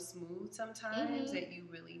so smooth sometimes that you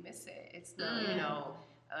really miss it. It's not, you know,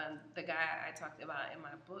 the guy I talked about in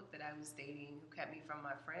my book that I was dating who kept me from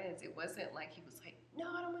my friends, it wasn't like he was like, no,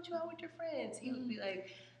 I don't want you out with your friends. He would be like,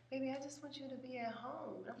 baby, I just want you to be at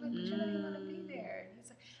home. And I'm like, but you're not even going to be there. And he's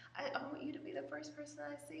like, I want you to be the first person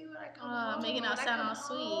I see when I come home. Making out sound all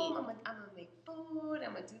sweet. I'm going to make food.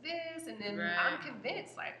 I'm going to do this. And then I'm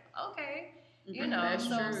convinced, like, okay. You know, That's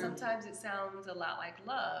so true. sometimes it sounds a lot like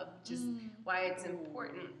love, which is why it's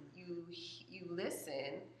important you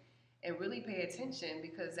listen and really pay attention,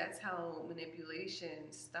 because that's how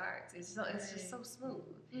manipulation starts. It's just so smooth.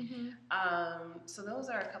 So those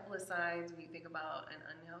are a couple of signs when you think about an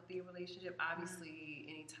unhealthy relationship. Obviously,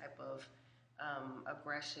 any type of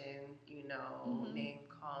aggression, you know, name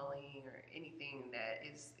calling or anything that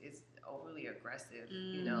is overly aggressive,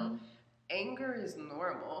 you know. Anger is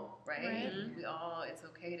normal, right? We all, it's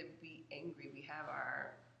okay to be angry. We have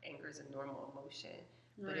our anger is a normal emotion,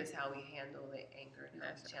 but it's how we handle the anger and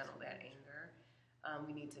how we channel that anger.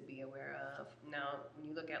 We need to be aware of. Now, when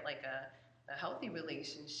you look at like a healthy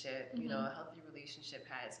relationship, you know, a healthy relationship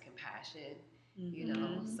has compassion, you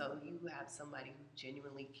know, so you have somebody who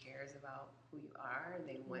genuinely cares about who you are and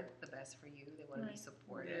they want the best for you. They want to be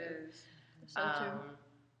supportive. So true.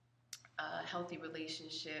 A healthy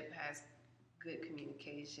relationship has good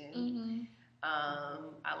communication. I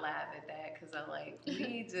laugh at that because I'm like,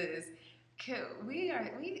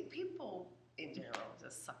 people in general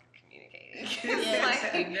just suck at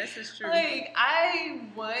communicating. Yes. This is true. Like, I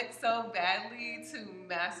want so badly to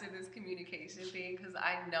master this communication thing because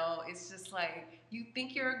I know it's just like, you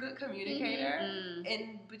think you're a good communicator,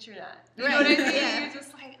 but you're not. You know what I mean? You're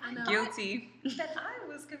just like, I know guilty that I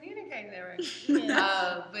was communicating that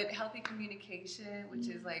right. But healthy communication, which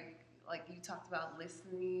is like you talked about,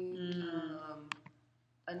 listening,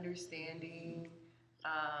 understanding,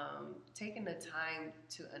 taking the time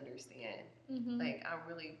to understand. Like,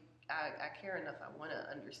 I care enough. I want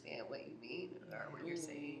to understand what you mean or what you're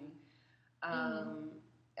saying.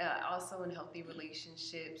 Also, in healthy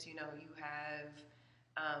relationships, you know, you have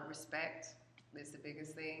respect is the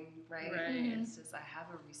biggest thing, right? It's just, I have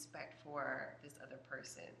a respect for this other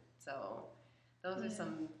person. So those are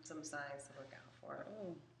some signs to look out for.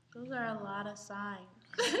 Those are a lot of signs.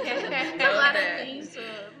 A lot of things to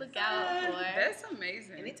look out for. That's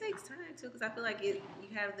amazing. And it takes time too, because I feel like you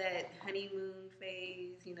have that honeymoon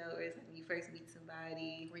phase, you know, where it's like when you first meet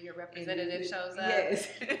somebody, where your representative shows up. Yes.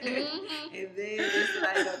 And then it's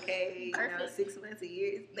like, okay, you know, 6 months, a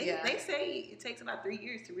year. They say it takes about 3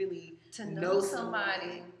 years to really know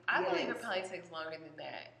somebody. I believe it probably takes longer than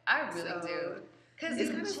that. I really do.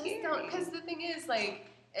 Because the thing is, like,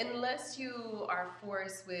 unless you are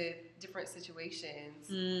forced with different situations,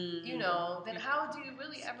 you know, then how do you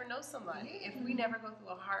really ever know somebody? If we never go through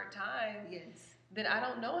a hard time, then I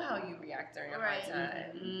don't know how you react during a hard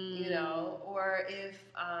time, you know, or if,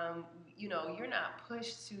 you know, you're not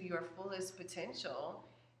pushed to your fullest potential,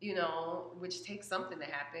 you know, which takes something to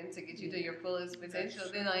happen to get you to your fullest potential,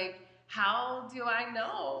 then, like, how do I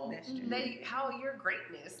know how your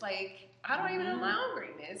greatness, like, how do I even know my own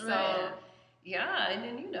greatness? So, yeah, and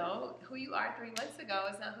then, you know, who you are 3 months ago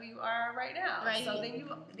is not who you are right now. Right. So then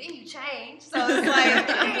you change. So it's like,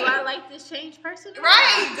 do I like this changed person?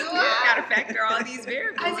 Right. Do I? Got to factor all these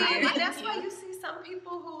variables. I mean, and that's why you see some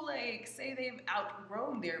people who, like, say they've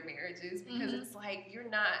outgrown their marriages because it's like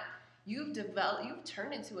you've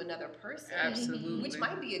turned into another person. Absolutely. Which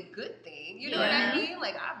might be a good thing. You know what I mean?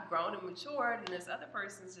 Like, I've grown and matured, and this other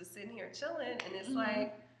person's just sitting here chilling, and it's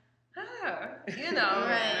like, you know.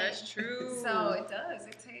 That's true. So it does.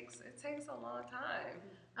 It takes a long time.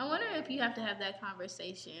 I wonder if you have to have that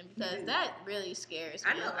conversation, because that really scares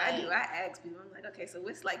me. I know, I do. I ask people, I'm like, okay, so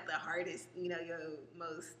what's like the hardest, you know, your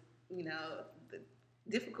most, you know, the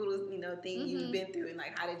difficult, you know, thing you've been through, and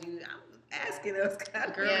like, how did you? I'm asking those kind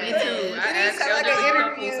of girl, me too. I ask like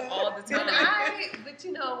other couples all the time. But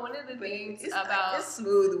you know, one of the things it's about it's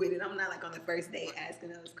smooth with it. I'm not like on the first date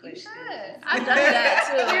asking those questions. I've done that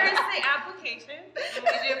too. Here's the application. Let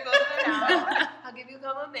me just fill it out. I'll give you a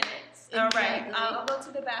couple of minutes. All right. I'll go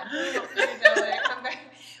to the bathroom. Open the door. Come back.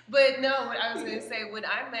 But no, what I was going to say, when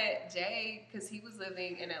I met Jay, because he was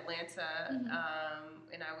living in Atlanta,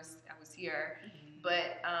 and I was here.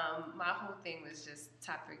 But my whole thing was just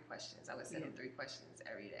top 3 questions. I would send him 3 questions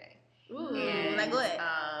every day. Ooh, and, like what?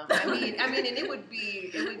 I mean, and it would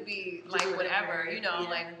be like whatever, you know,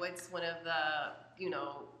 like what's one of the, you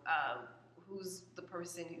know, who's the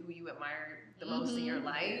person who you admire the most in your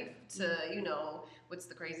life, to, you know, what's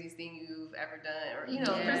the craziest thing you've ever done, or, you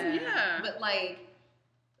know, but like,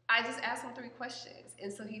 I just asked him 3 questions,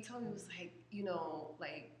 and so he told me, it was like, you know,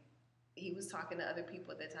 like, he was talking to other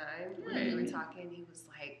people at the time. When we were talking, he was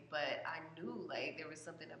like, but I knew, like, there was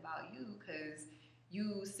something about you, because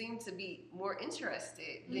you seem to be more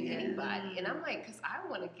interested than anybody. And I'm like, because I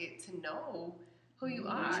want to get to know who you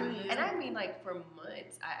are. And I mean, like, for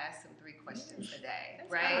months, I asked him 3 questions a day,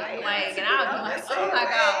 right? Like, and I'll be like, oh my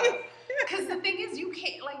God. Because the thing is, you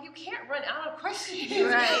can't run out of questions.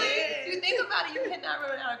 Right. If you think about it, you cannot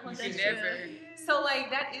run out of questions. You never. So, like,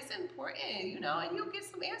 that is important, you know, and you'll get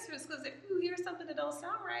some answers, because if you hear something that don't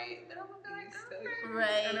sound right, then I'm going to be like,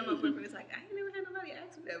 right. And then my boyfriend is like, I ain't never had nobody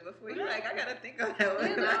ask me that before. You're like, I got to think on that one.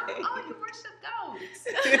 you know, oh, you worship goats.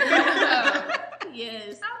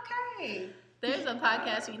 Yes. Okay. There's a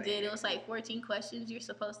podcast we did. It was like 14 questions you're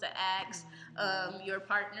supposed to ask your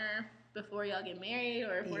partner before y'all get married,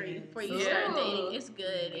 or before you start dating. It's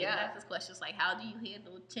good. It asks questions like, how do you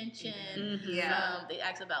handle tension? They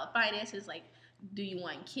ask about finances, like, do you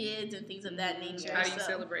want kids and things of that nature. How do you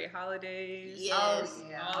celebrate holidays? Yes.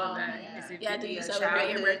 All of that. Do you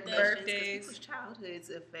celebrate your birthdays? People's childhoods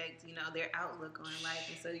affect, you know, their outlook on life,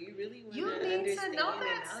 and so you really want to understand to know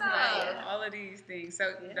that stuff. All of these things.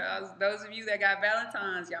 So those of you that got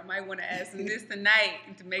Valentine's, y'all might want to ask them this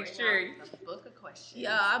tonight to make sure. A book of questions.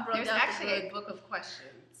 Yeah, I broke There's out actually the a book of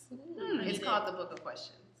questions. It's called the Book of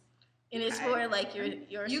Questions. And it's for like your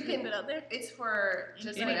you can put out there. It's for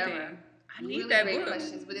just anything. Whatever. I need really that great book.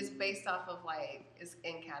 questions, but it's based off of, like, it's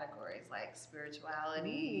in categories like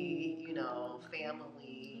spirituality, you know,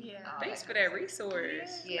 family. Yeah. Thanks for that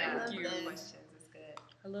resource. Yeah. Thank you. Questions. It's good.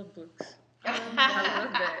 I love books. I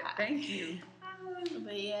love that. Thank you.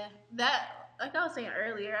 But yeah, that, like I was saying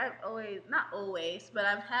earlier, not always, but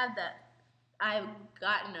I've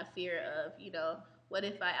gotten a fear of, you know, what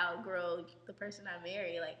if I outgrow the person I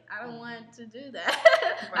marry? Like, I don't want to do that.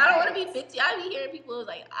 I don't want to be 50. I be hearing people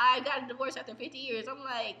like, I got a divorce after 50 years. I'm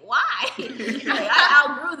like, why? Like, I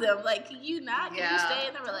outgrew them. Like, can you not? Can you stay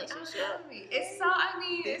in the relationship? It's so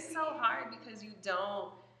hard, because you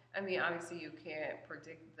don't, obviously you can't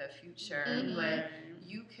predict the future, but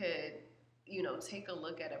you could, you know, take a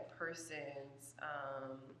look at a person's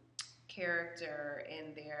character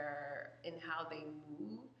and how they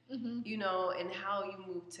move. You know, and how you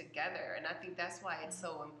move together. And I think that's why it's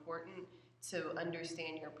so important to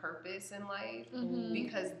understand your purpose in life,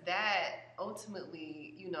 because that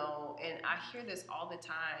ultimately, you know, and I hear this all the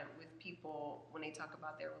time with people when they talk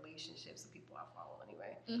about their relationships, the people I follow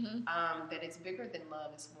anyway, that it's bigger than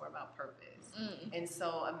love, it's more about purpose. And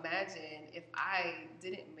so imagine if I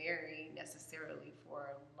didn't marry necessarily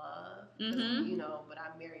for love, you know, but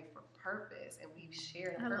I'm married for purpose, and we've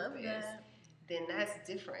shared a purpose. Then that's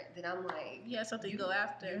different. Then I'm like, something to go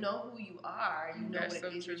after. You know who you are. You know what it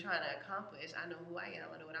is you're trying to accomplish. I know who I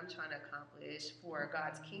am. I know what I'm trying to accomplish for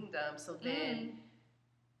God's kingdom. So then,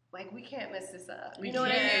 like, we can't mess this up. You know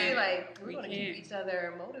what I mean? Like, we're going to keep each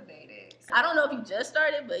other motivated. So. I don't know if you just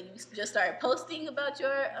started, but you just started posting about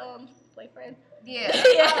your boyfriend. Yeah.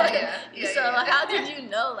 So how did you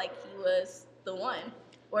know, like, he was the one?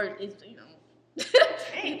 Or is, you know.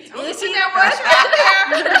 Dang, you see that word right there?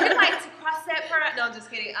 You like to cross that part? No, just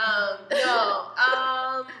kidding. It's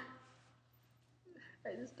someone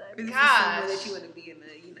that you want to be in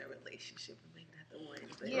a, you know, relationship with, maybe not the one,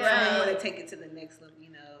 but you want to take it to the next level, you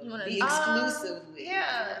know, be exclusive with.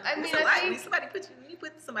 Yeah, you know? I think somebody put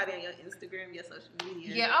somebody on your Instagram, your social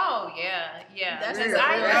media. Yeah, That's and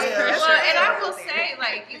I will say,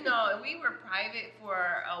 like, you know, we were private for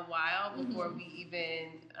a while before we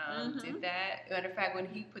even did that. Matter of fact, when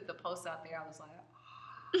he put the post out there, I was like,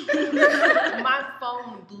 my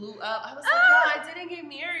phone blew up. I was like, no, I didn't get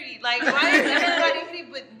married. Like, why is everybody?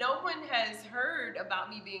 But no one has heard about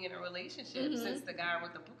me being in a relationship since the guy I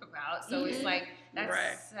wrote the book about. So it's like,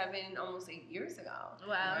 that's almost 8 years ago.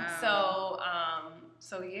 Wow.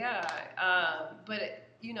 So yeah. But,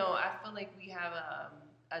 you know, I feel like we have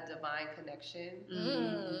a divine connection.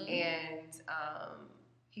 And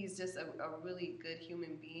he's just a really good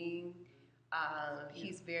human being.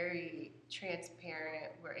 He's very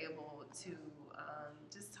transparent. We're able to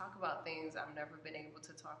just talk about things I've never been able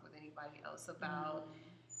to talk with anybody else about.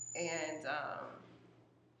 And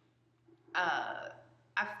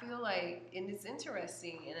I feel like, and it's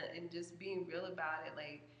interesting, and just being real about it,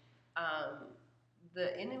 like,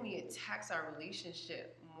 the enemy attacks our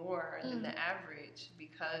relationship more than the average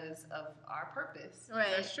because of our purpose.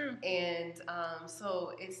 Right. That's true. And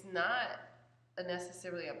so it's not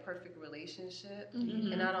necessarily a perfect relationship.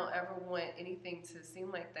 Mhm. And I don't ever want anything to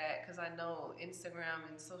seem like that, because I know Instagram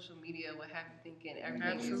and social media will have you thinking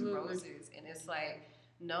everything Absolutely. is roses. And it's like,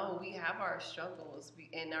 no, we have our struggles.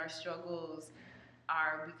 And our struggles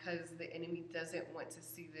are because the enemy doesn't want to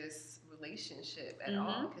see this relationship at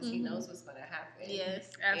all, because he knows what's going to happen.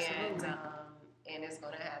 Yes. Absolutely. And it's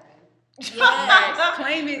going to happen. Yes.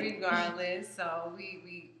 Claim it. Regardless. So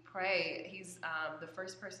we pray. He's the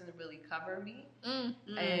first person to really cover me.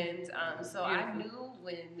 And so I knew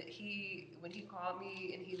when he called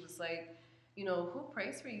me and he was like, you know, who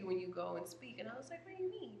prays for you when you go and speak? And I was like, what do you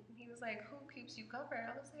mean? And he was like, who keeps you covered?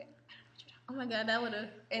 I was like, Oh my God, that would have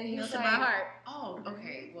and he was melted like, my heart. oh,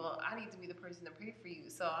 okay, well, I need to be the person to pray for you.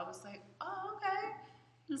 So I was like, oh,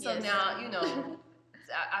 okay. So Yes. now, you know,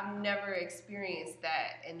 I've never experienced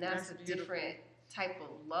that, and that's a beautiful. different type of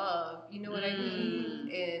love, you know what I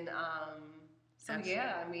mean? And so Absolutely.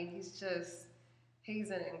 yeah, I mean, he's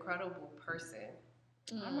an incredible person.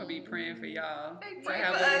 I'm gonna be praying for y'all Hey, to pray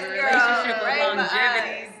have for a us, relationship girl. of Pray for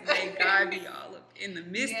longevity. us. May God be all up in the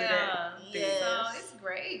midst of that. Yes. So it's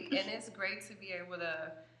great, and it's great to be able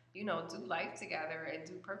to, you know, do life together and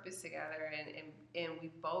do purpose together, and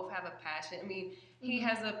we both have a passion. I mean, he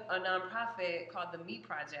has a nonprofit called the Me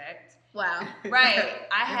Project. Wow. Right.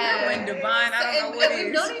 I have. When Divine, I don't know what and it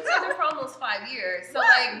we've is. known each other for almost 5 years. So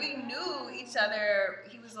like we knew each other.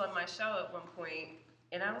 He was on my show at one point,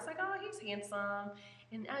 and I was like, oh, he's handsome.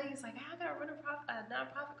 And now he's like, I gotta run a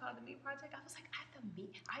nonprofit called the Me Project. I was like, I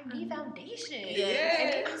Me Foundation. Yeah.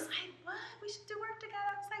 And he was like, what? We should do work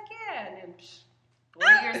together. I was like, yeah. And then 4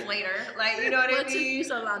 years later, like, you know what I What took mean? you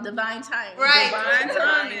so long? Divine timing. Right.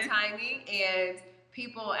 Divine timing. And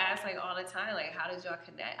people ask like all the time, like, how did y'all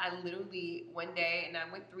connect? I literally one day, and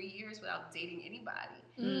I went 3 years without dating anybody.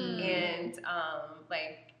 And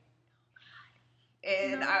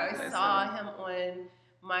I saw him on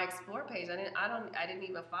my Explore page. I didn't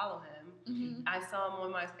even follow him. I saw him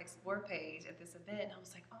on my Explore page at this event. And I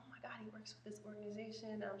was like, oh my God, he works with this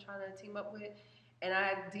organization I'm trying to team up with. And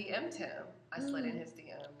I DM'd him. I slid in his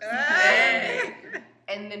DMs. Hey.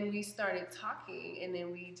 And then we started talking, and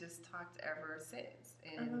then we just talked ever since.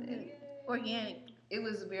 And Organic. it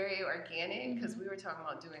was very organic because we were talking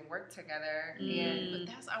about doing work together.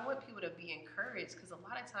 But I want people to be encouraged, because a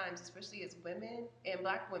lot of times, especially as women and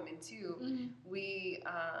Black women too, we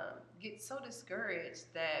get so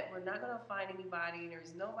discouraged that we're not going to find anybody, and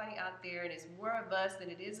there's nobody out there, and it's more of us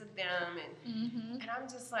than it is of them. And I'm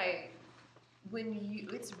just like,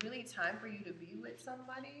 it's really time for you to be with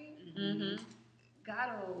somebody,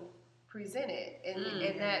 God will present it, and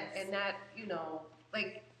that you know,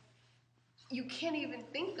 like, you can't even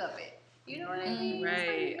think of it. You know what I mean? Right. It's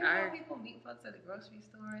like, you know how people meet folks at the grocery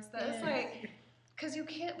store and stuff. It's like, because you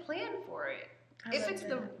can't plan for it. If it's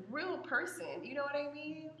the real person, you know what I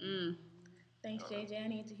mean? Thanks, JJ. I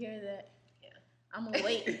need to hear that. Yeah. I'm gonna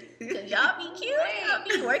wait. Cause y'all be cute. Y'all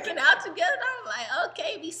be working out together. I'm like,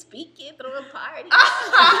 okay, be speaking, throwing parties.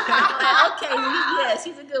 I'm like, okay, yes,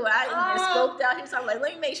 he's a good one. I even scoped out him, so I'm like,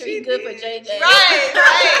 let me make sure he's good for JJ. Right.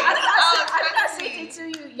 I think I sent it to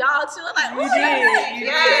y'all too. I'm like, You ooh, did.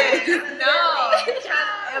 Yes. No.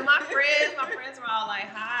 And my friends were all like,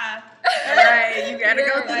 hi. Right. You gotta go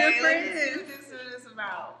Yeah, through your Like, friends. this is what it's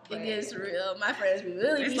about. It gets real. My friends be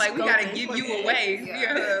really. It's be like we gotta scoping give for you me. away.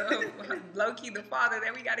 Yeah. Low key, the father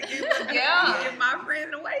that we gotta give. Yeah. Give my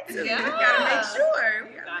friend away to. Yeah. We gotta make sure.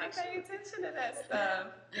 We You gotta gotta make pay sure. attention to that stuff.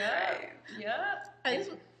 Yeah. Right. Yeah. I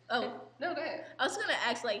just, No, go ahead. I was gonna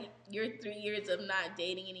ask, like, your 3 years of not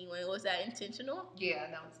dating anyone, was that intentional? Yeah,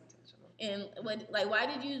 that was intentional. And what, like, why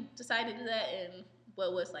did you decide to do that? And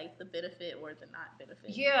what was like the benefit or the not benefit?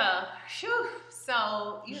 Yeah. Whew.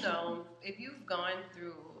 So, you know, if you've gone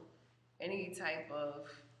through any type of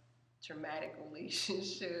traumatic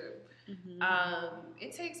relationship,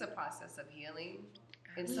 it takes a process of healing.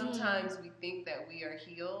 And sometimes we think that we are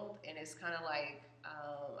healed, and it's kind of like,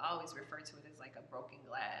 I always refer to it as like a broken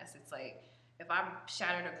glass. It's like, if I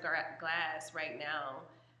shattered a glass right now,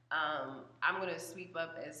 I'm going to sweep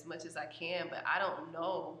up as much as I can, but I don't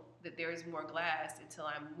know that there is more glass until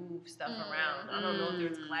I move stuff around. I don't know if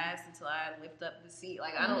there's glass until I lift up the seat.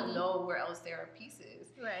 Like, I don't know where else there are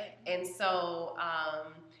pieces. Right. And so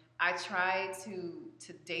I tried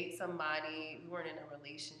to date somebody. We weren't in a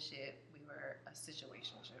relationship. We were a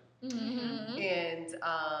situationship.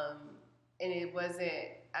 And it wasn't,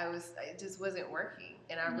 it just wasn't working.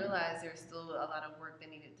 And I realized there was still a lot of work that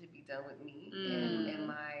needed to be done with me and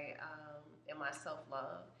my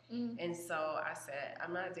self-love. And so I said,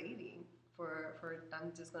 I'm not dating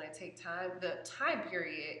I'm just going to take time, the time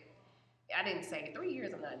period, I didn't say 3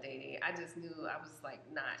 years I'm not dating. I just knew I was like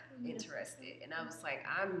not interested, and I was like,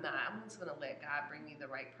 I'm just gonna let God bring me the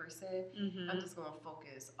right person. I'm just gonna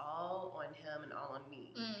focus all on Him and all on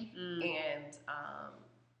me.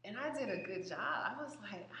 And I did a good job. I was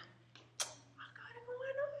like,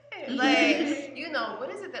 like, you know, what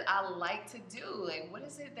is it that I like to do? Like, what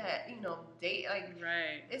is it that, you know, date, like,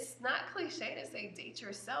 right. It's not cliche to say date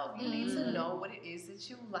yourself. You need to know what it is that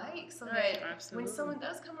you like, so that when someone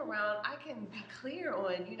does come around, I can be clear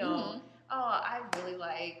on, you know, oh, I really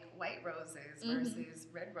like white roses versus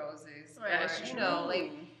red roses. Or, you know,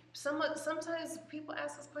 like, sometimes people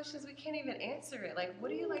ask us questions, we can't even answer it. Like, what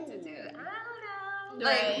do you like to do? I don't know.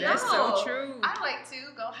 Like, that's so true. I like to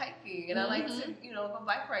go hiking, and I like to, you know, go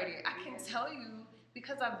bike riding. I can tell you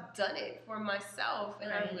because I've done it for myself, and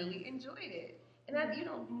I really enjoyed it. And you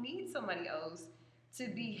don't need somebody else to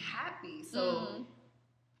be happy. So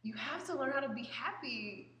you have to learn how to be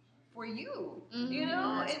happy for you, you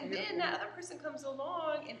know? And then that other person comes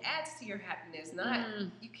along and adds to your happiness. Not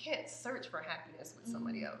you can't search for happiness with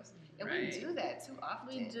somebody else. And we do that too often.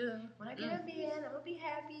 We do. When I get a man, I'm gonna be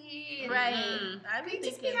happy. And I be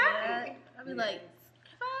thinking that. I be like,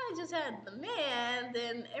 if I just had the man,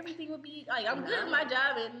 then everything would be like I'm good at my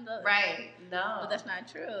job and but that's not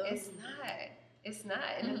true. It's not.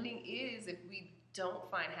 And the thing is, if we don't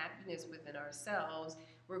find happiness within ourselves,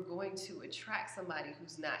 we're going to attract somebody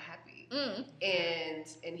who's not happy.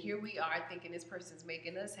 And here we are thinking this person's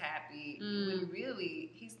making us happy when really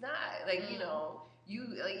he's not. Like, you know,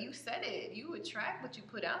 you said it. You attract what you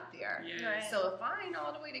put out there. So if I ain't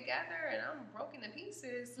all the way together and I'm broken to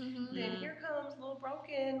pieces, then here comes little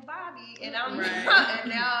broken Bobby, and I'm and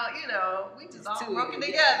now, you know, we just all broken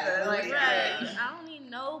together. Like, I don't need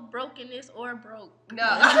no brokenness or broke. No.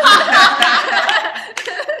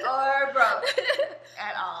 Or broke.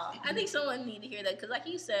 At all. I think someone need to hear that, because like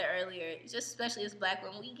you said earlier, just especially as black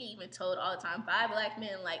women, we get even told all the time by black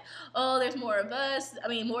men, like, oh, there's more of us,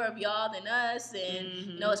 more of y'all than us, and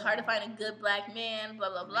you know, it's hard to find a good black man, blah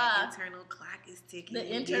blah blah. The internal clock is ticking.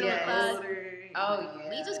 The internal clock. Oh yeah.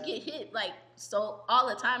 We just get hit like so all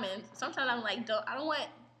the time, and sometimes I'm like, I don't want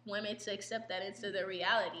women to accept that into their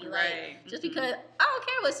reality. Like, just because I don't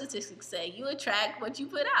care what statistics say, you attract what you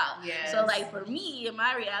put out. So like for me, in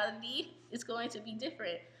my reality, it's going to be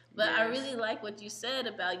different. But I really like what you said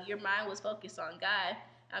about your mind was focused on God.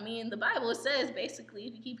 I mean, the Bible says basically,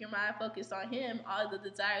 if you keep your mind focused on Him, all the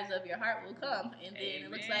desires of your heart will come. And then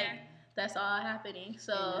it looks like that's all happening.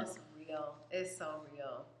 So it's real. It's so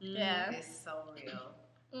real. Yeah. It's so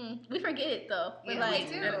real. We forget it though. But we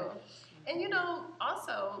do. And you know,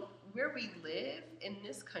 also where we live in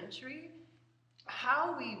this country,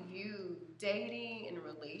 how we view dating and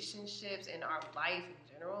relationships and our life in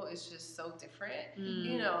general is just so different.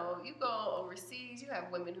 You know, you go overseas, you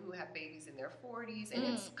have women who have babies in their 40s, and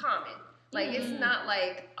it's common. Like, it's not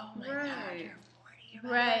like, oh my God, you're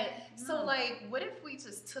 40. So, like, what if we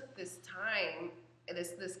just took this time,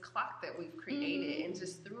 this clock that we've created, and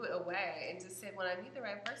just threw it away and just said, when I meet the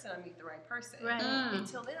right person, I meet the right person.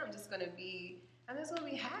 Until then, I'm just going to be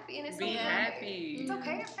happy, and it's okay. Happy. It's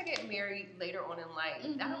okay if I get married later on in life.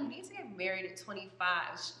 I don't need to get married at 25.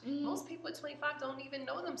 Most people at 25 don't even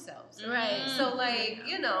know themselves. So, like,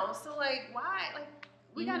 you know, why? Like,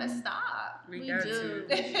 we gotta stop. We do.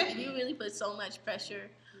 We really put so much pressure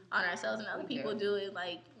on ourselves, and other people do it.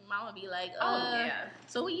 Like, mama be like,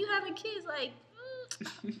 so when you having kids, like,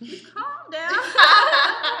 calm down.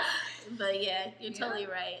 But yeah, you're totally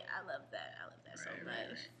right. I love that so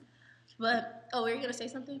much. But, we were going to say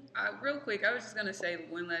something? Real quick, I was just going to say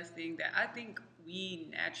one last thing, that I think we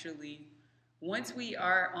naturally, once we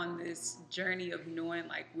are on this journey of knowing,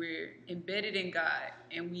 like, we're embedded in God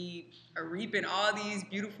and we are reaping all these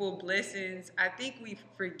beautiful blessings, I think we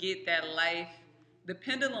forget that life, the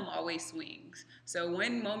pendulum always swings. So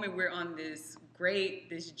one moment we're on this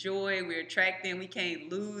joy, we're attracting, we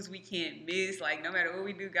can't lose, we can't miss. Like, no matter what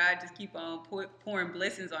we do, God just keep on pouring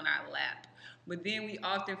blessings on our lap. But then we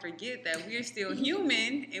often forget that we're still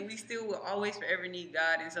human, and we still will always forever need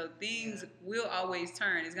God. And so things will always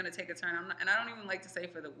turn. It's going to take a turn. And I don't even like to say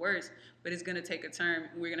for the worse, but it's going to take a turn.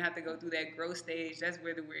 We're going to have to go through that growth stage. That's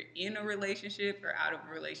whether we're in a relationship or out of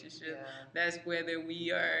a relationship. That's whether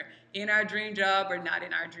we are in our dream job or not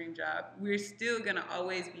in our dream job. We're still going to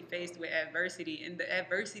always be faced with adversity. And the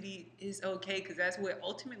adversity is okay, because that's what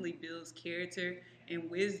ultimately builds character and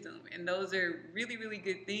wisdom, and those are really, really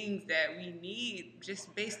good things that we need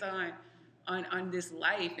just based on this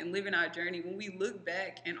life and living our journey. When we look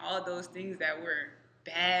back and all those things that were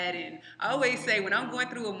bad. And I always say when I'm going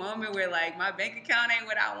through a moment where like my bank account ain't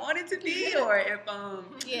what I want it to be, or if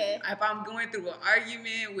I'm going through an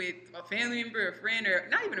argument with a family member, a friend, or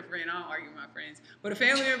not even a friend, I don't argue with my friends, but a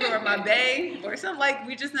family member or my bae, or something like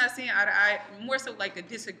we're just not seeing eye to eye, more so like a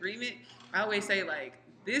disagreement, I always say like,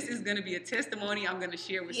 this is going to be a testimony I'm going to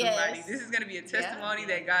share with somebody. Yes. This is going to be a testimony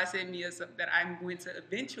that God sent me that I'm going to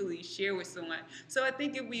eventually share with someone. So I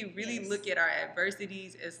think if we really look at our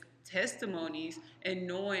adversities as testimonies and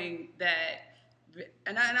knowing that,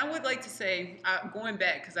 and I would like to say, going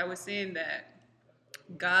back, because I was saying that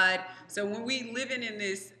God, so when we living in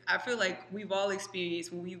this, I feel like we've all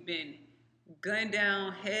experienced when we've been gunned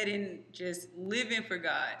down, heading, just living for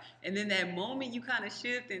God. And then that moment you kind of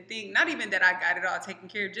shift and think, not even that I got it all taken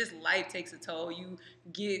care of, just life takes a toll. You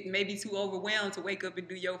get maybe too overwhelmed to wake up and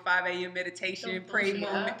do your 5 a.m. meditation,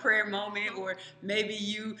 prayer moment, or maybe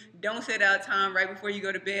you don't set out time right before you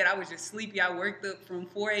go to bed. I was just sleepy. I worked up from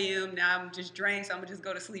 4 a.m. Now I'm just drained, so I'm going to just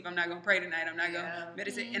go to sleep. I'm not going to pray tonight. I'm not going to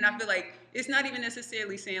meditate. Mm-hmm. And I feel like it's not even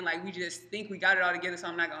necessarily saying like we just think we got it all together, so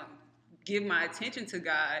I'm not going to give my attention to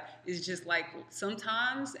God. Is just like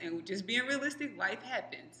sometimes, and just being realistic, life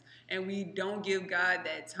happens, and we don't give God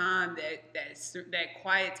that time, that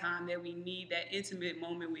quiet time that we need, that intimate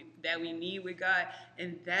moment that we need with God.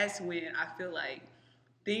 And that's when I feel like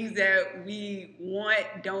things that we want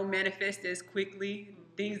don't manifest as quickly.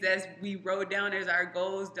 Things that we wrote down as our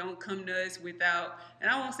goals don't come to us without,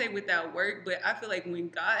 and I won't say without work, but I feel like when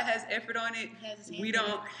God has effort on it, we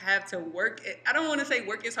don't have to work. I don't want to say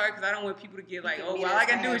work is hard, because I don't want people to get like, oh, well, all I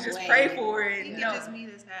can do is just pray for it. You can just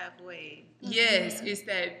meet us halfway. Yes, it's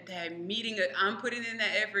that meeting. I'm putting in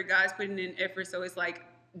that effort. God's putting in effort. So it's like,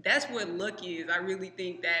 that's what luck is. I really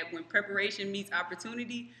think that when preparation meets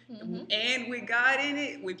opportunity, and with God in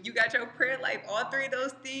it, if you got your prayer life, all three of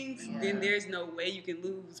those things, then there's no way you can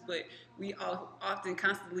lose. But we all often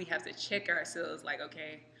constantly have to check ourselves like,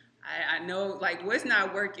 okay, I know like what's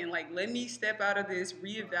not working. Like, let me step out of this,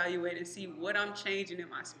 reevaluate, and see what I'm changing in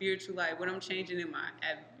my spiritual life, what I'm changing in my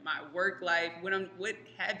work life, what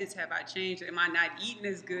habits have I changed? Am I not eating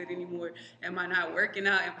as good anymore? Am I not working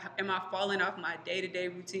out? Am I falling off my day-to-day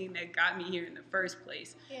routine that got me here in the first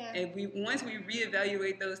place? Yeah. And once we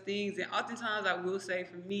reevaluate those things, and oftentimes I will say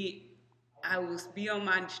for me, I will be on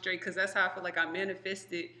my straight, because that's how I feel like I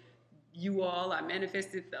manifested you all. I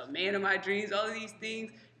manifested the man of my dreams, all of these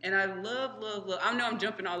things. And I love. I know I'm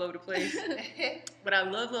jumping all over the place, but I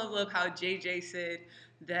love how JJ said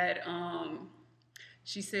that,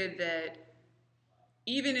 she said that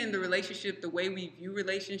even in the relationship, the way we view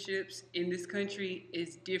relationships in this country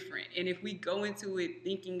is different. And if we go into it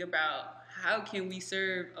thinking about how can we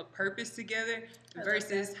serve a purpose together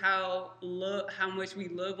versus how much we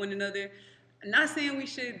love one another, I'm not saying we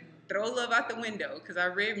should throw love out the window, because I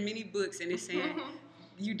read many books and it's saying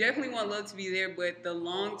you definitely want love to be there, but the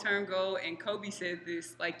long-term goal, and Kobe said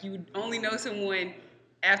this, like, you only know someone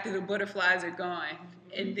after the butterflies are gone.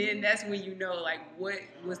 And then that's when you know, like, what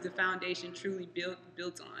was the foundation truly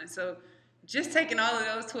built on. So just taking all of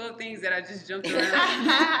those 12 things that I just jumped around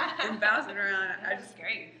and bouncing around, I just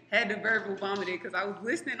had to verbal vomit it, because I was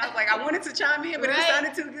listening. I was like, I wanted to chime in, but it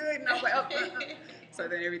sounded too good. And I was like, oh. So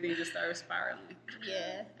then everything just started spiraling.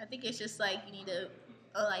 Yeah, I think it's just like you need to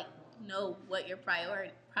like know what your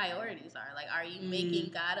priorities are. Like, are you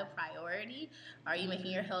making God a priority? Are you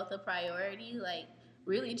making your health a priority? Like,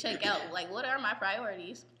 really check out, like, what are my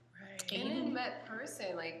priorities? Right. And then that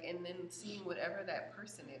person, like, and then seeing whatever that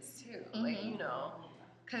person is too. Like, you know,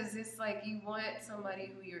 because it's like you want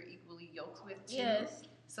somebody who you're equally yoked with too. Yes.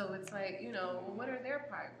 So it's like, you know, what are their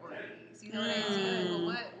priorities? You know what I mean?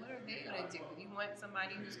 Well, what are they going to do? You want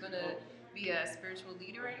somebody who's going to be a spiritual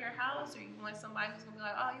leader in your house, or you want somebody who's going to be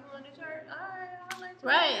like, oh, you want to church? All right, I'll let you.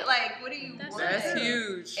 Right. Like, what do you want? That's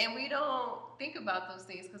huge. And we don't think about those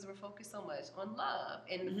things because we're focused so much on love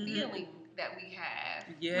and the feeling that we have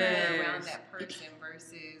around that person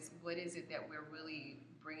versus what is it that we're really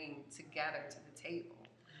bringing together to the table.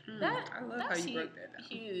 I love how you broke that down.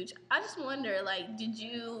 Huge. I just wonder, like,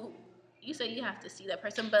 you said you have to see that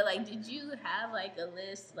person, but, like, did you have, like, a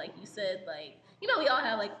list? Like, you said, like, you know, we all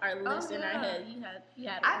have, like, our list in our head.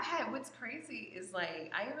 I've had, what's crazy is,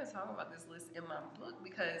 like, I even talk about this list in my book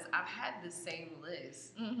because I've had the same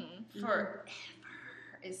list forever.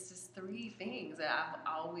 It's just 3 things that I've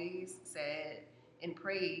always said and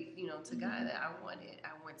prayed, you know, to God that I wanted.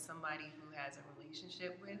 I want somebody who has a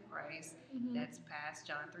relationship with Christ that's past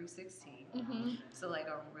John 3:16. So, like,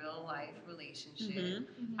 a real life relationship.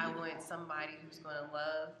 I want somebody who's going to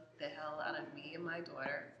love the hell out of me and my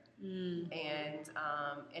daughter.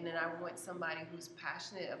 And then I want somebody who's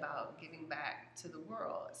passionate about giving back to the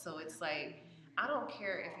world. So it's like I don't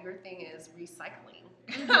care if your thing is recycling.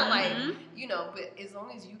 Mhm. Like, you know, but as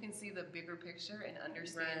long as you can see the bigger picture and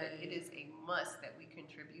understand that it is a must that we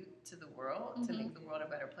contribute to the world to make the world a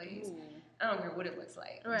better place. Ooh. I don't care what it looks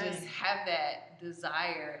like. Right. Just have that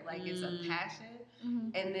desire, like it's a passion,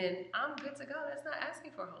 and then I'm good to go. That's not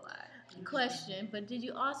asking for a whole lot. Question, but did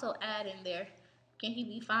you also add in there, can he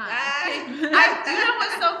be fine? I you know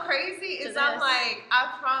what's so crazy is To I'm this. like,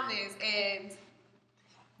 I promise, and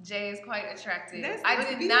Jay is quite attractive. That's I what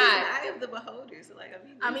did beauty is not. the eye of the beholder. So like,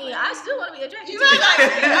 I mean, I still want to be attracted You to know, you. like,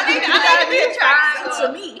 I need to be attracted Fine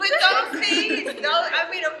to me. But those things, I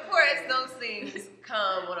mean, of course, those things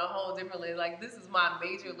come on a whole different list. Like, this is my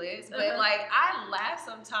major list. But, like, I laugh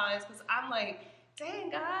sometimes because I'm like, dang,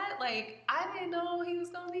 God, like, I didn't know he was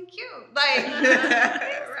going to be cute. Like,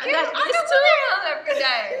 I cute. got I used can to wear him every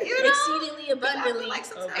day, you know? exceedingly I abundantly. feel like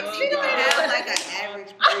sometimes Above people all. have like an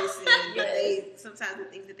average person, but Yes. sometimes the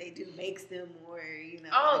things that they do makes them more,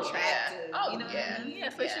 Oh, attractive. yeah. Oh, you know what yeah. I mean? Yeah,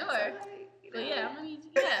 for Yeah. sure. So, like, But yeah, I'm gonna need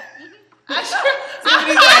you. Yeah.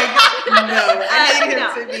 Somebody's like, no, I need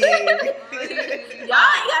him to be. Y'all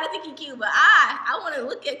ain't gotta think he cute, but I want to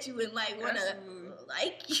look at you and like want to Absolutely.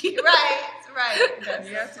 like you. Right.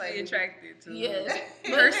 You have to be attracted to Yes.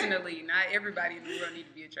 personally. Not everybody in the world need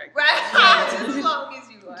to be attracted. Right. Just as long as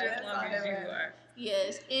you are. Just as That's long all as that you matters. are.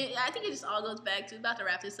 Yes, and I think it just all goes back to, about to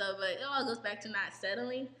wrap this up, but it all goes back to not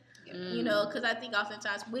settling. You know, because I think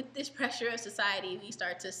oftentimes with this pressure of society, we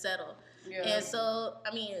start to settle. Yeah. And so,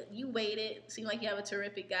 I mean, you waited. Seem like you have a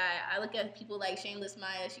terrific guy. I look at people like Shameless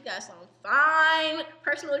Maya. She got some fine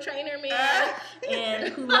personal trainer man,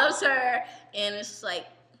 and who loves her. And it's just like,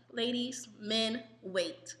 ladies, men,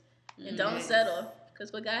 wait and don't Yes. settle,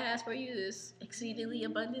 because what God has for you is exceedingly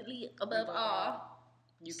abundantly above all.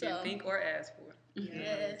 You So- can think or ask for.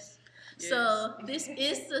 Yes. So this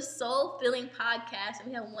is the Soul Filling Podcast, and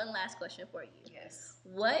we have one last question for you. Yes.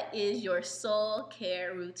 What is your soul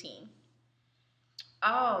care routine?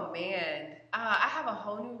 Oh man, I have a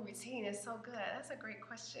whole new routine. It's so good. That's a great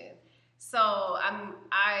question. So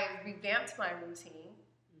I revamped my routine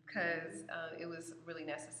because it was really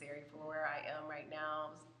necessary for where I am right now. I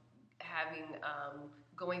was having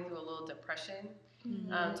going through a little depression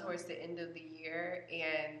towards the end of the year,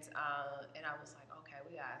 and I was like, okay,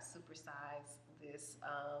 we gotta supersize this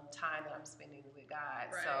time that I'm spending with God.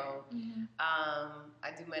 Right. So I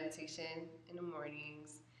do meditation in the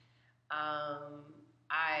mornings.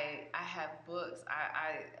 I have books.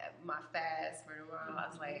 My fast for tomorrow. I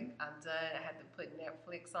was like, I'm done. I had to put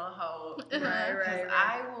Netflix on hold. Right.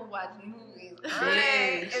 I will watch movies. Yes.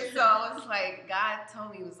 Right? And so I was like, God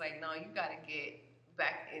told me, he was like, no, you got to get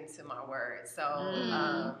back into my word. So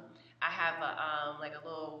I have a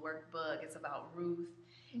little workbook. It's about Ruth.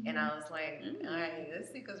 And I was like, all right, let's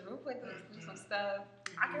see, because Ruth went through some stuff.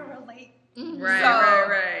 I can relate. Right. So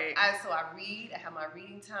I read. I have my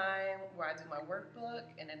reading time where I do my workbook,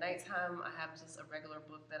 and at nighttime I have just a regular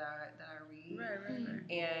book that I read.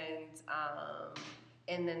 Right.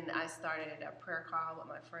 And then I started a prayer call with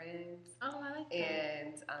my friends, Oh, I like that.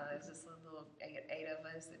 and it's just a little eight of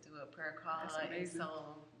us that do a prayer call, That's and amazing.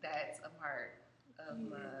 so that's a part of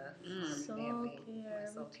my Soul vamping, care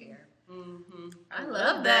my soul routine. care. Mm-hmm. I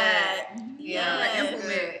love that. Yeah, Like, it's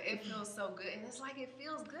implement. good. It feels so good, and it's like it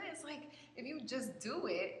feels good. It's like if you just do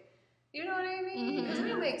it, you know what I mean? Because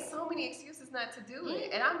we make so many excuses not to do it,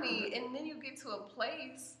 and I mean, and then you get to a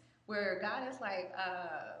place where God is like,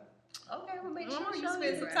 okay, we'll make sure you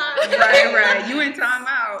spend some time. Right. You in time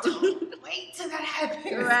out. Don't wait till that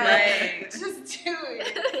happens. Right. Just do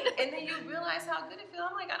it, and then you realize how good it feels.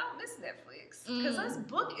 I'm like, I don't miss Netflix because this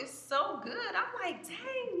book is so good. I'm like,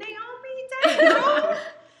 dang, Naomi, bro.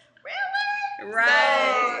 Really?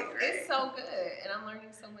 Right. So, it's so good, and I'm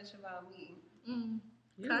learning so much about me.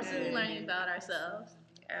 Constantly learning about ourselves.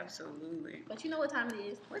 Absolutely. But you know what time it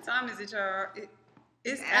is? What time is it, y'all?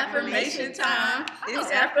 It's Affirmation time.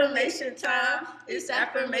 It's affirmation time. It's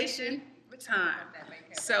affirmation time. That make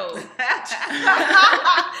it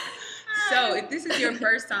So, if this is your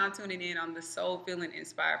first time tuning in on the Soul Filling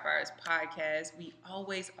Inspired Fires podcast, we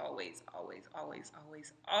always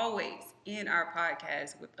end our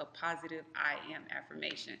podcast with a positive I am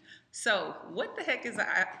affirmation. So, what the heck is a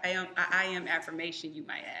I am affirmation, you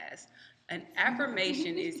might ask? An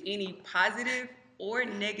affirmation is any positive or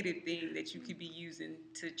negative thing that you could be using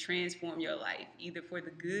to transform your life, either for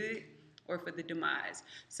the good or for the demise.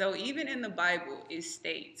 So even in the Bible, it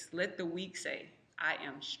states, let the weak say, I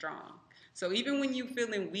am strong. So even when you're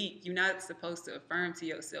feeling weak, you're not supposed to affirm to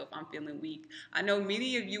yourself, I'm feeling weak. I know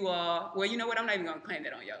many of you all, well, you know what? I'm not even going to claim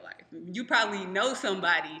that on your life. You probably know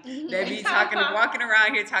somebody that be walking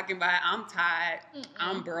around here talking about, I'm tired,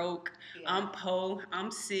 I'm broke, I'm poor, I'm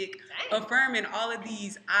sick, affirming all of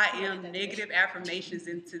these I am negative affirmations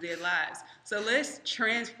into their lives. So let's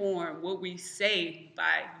transform what we say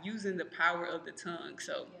by using the power of the tongue.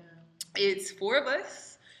 So it's 4 of us.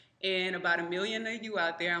 And about 1 million of you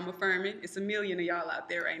out there, I'm affirming. It's 1 million of y'all out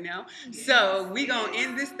there right now. Yes. So we going to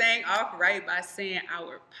end this thing off right by saying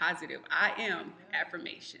our positive I am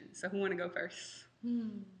affirmation. So who want to go first? I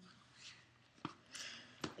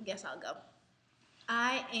guess I'll go.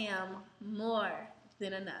 I am more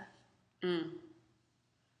than enough.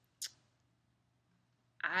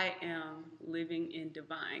 I am living in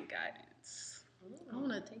divine guidance. I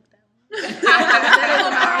want to take that.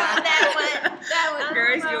 That one.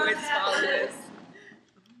 Girls, you always follow this.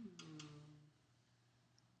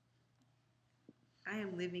 I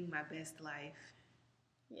am living my best life.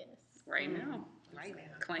 Yes. Right now.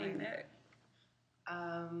 Claim that.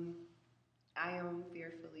 I am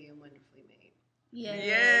fearfully and wonderfully made.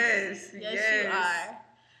 Yes, you are.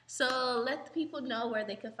 So let the people know where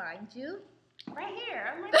they can find you. Right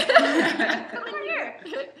here. I'm right here. Come in here.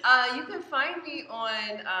 You can find me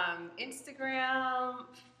on Instagram,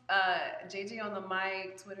 JJ on the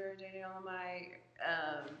Mic, Twitter, JJ on the Mic,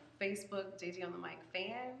 Facebook, JJ on the Mic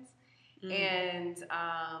Fans. And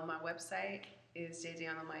my website is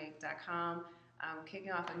jjonthemic.com. I'm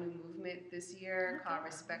kicking off a new movement this year called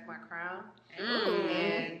Respect My Crown.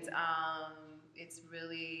 And it's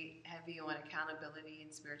really heavy on accountability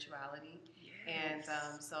and spirituality. And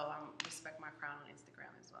so I'm Respect My Crown on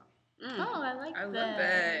Instagram as well. Oh, I like that. I love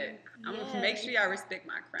that. I'm going to make sure y'all respect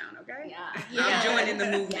my crown, okay? Yeah. I'm joining the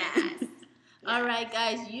movement. Yes. All right,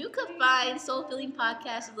 guys. You can find Soul Filling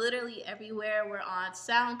Podcast literally everywhere. We're on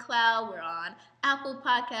SoundCloud. We're on Apple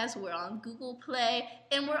Podcasts. We're on Google Play.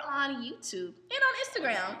 And we're on YouTube and on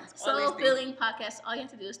Instagram. Soul Filling Podcast. All you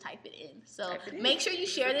have to do is type it in. So make sure you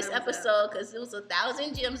share this episode because it was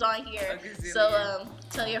 1,000 gems on here. So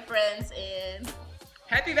tell your friends and...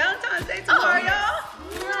 Happy Valentine's Day tomorrow, y'all.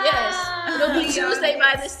 Yes. It'll be Tuesday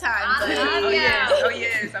by this time. But yes.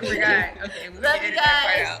 I forgot. Okay, we're going to edit that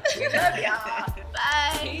part out. We love y'all.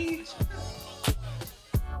 Bye.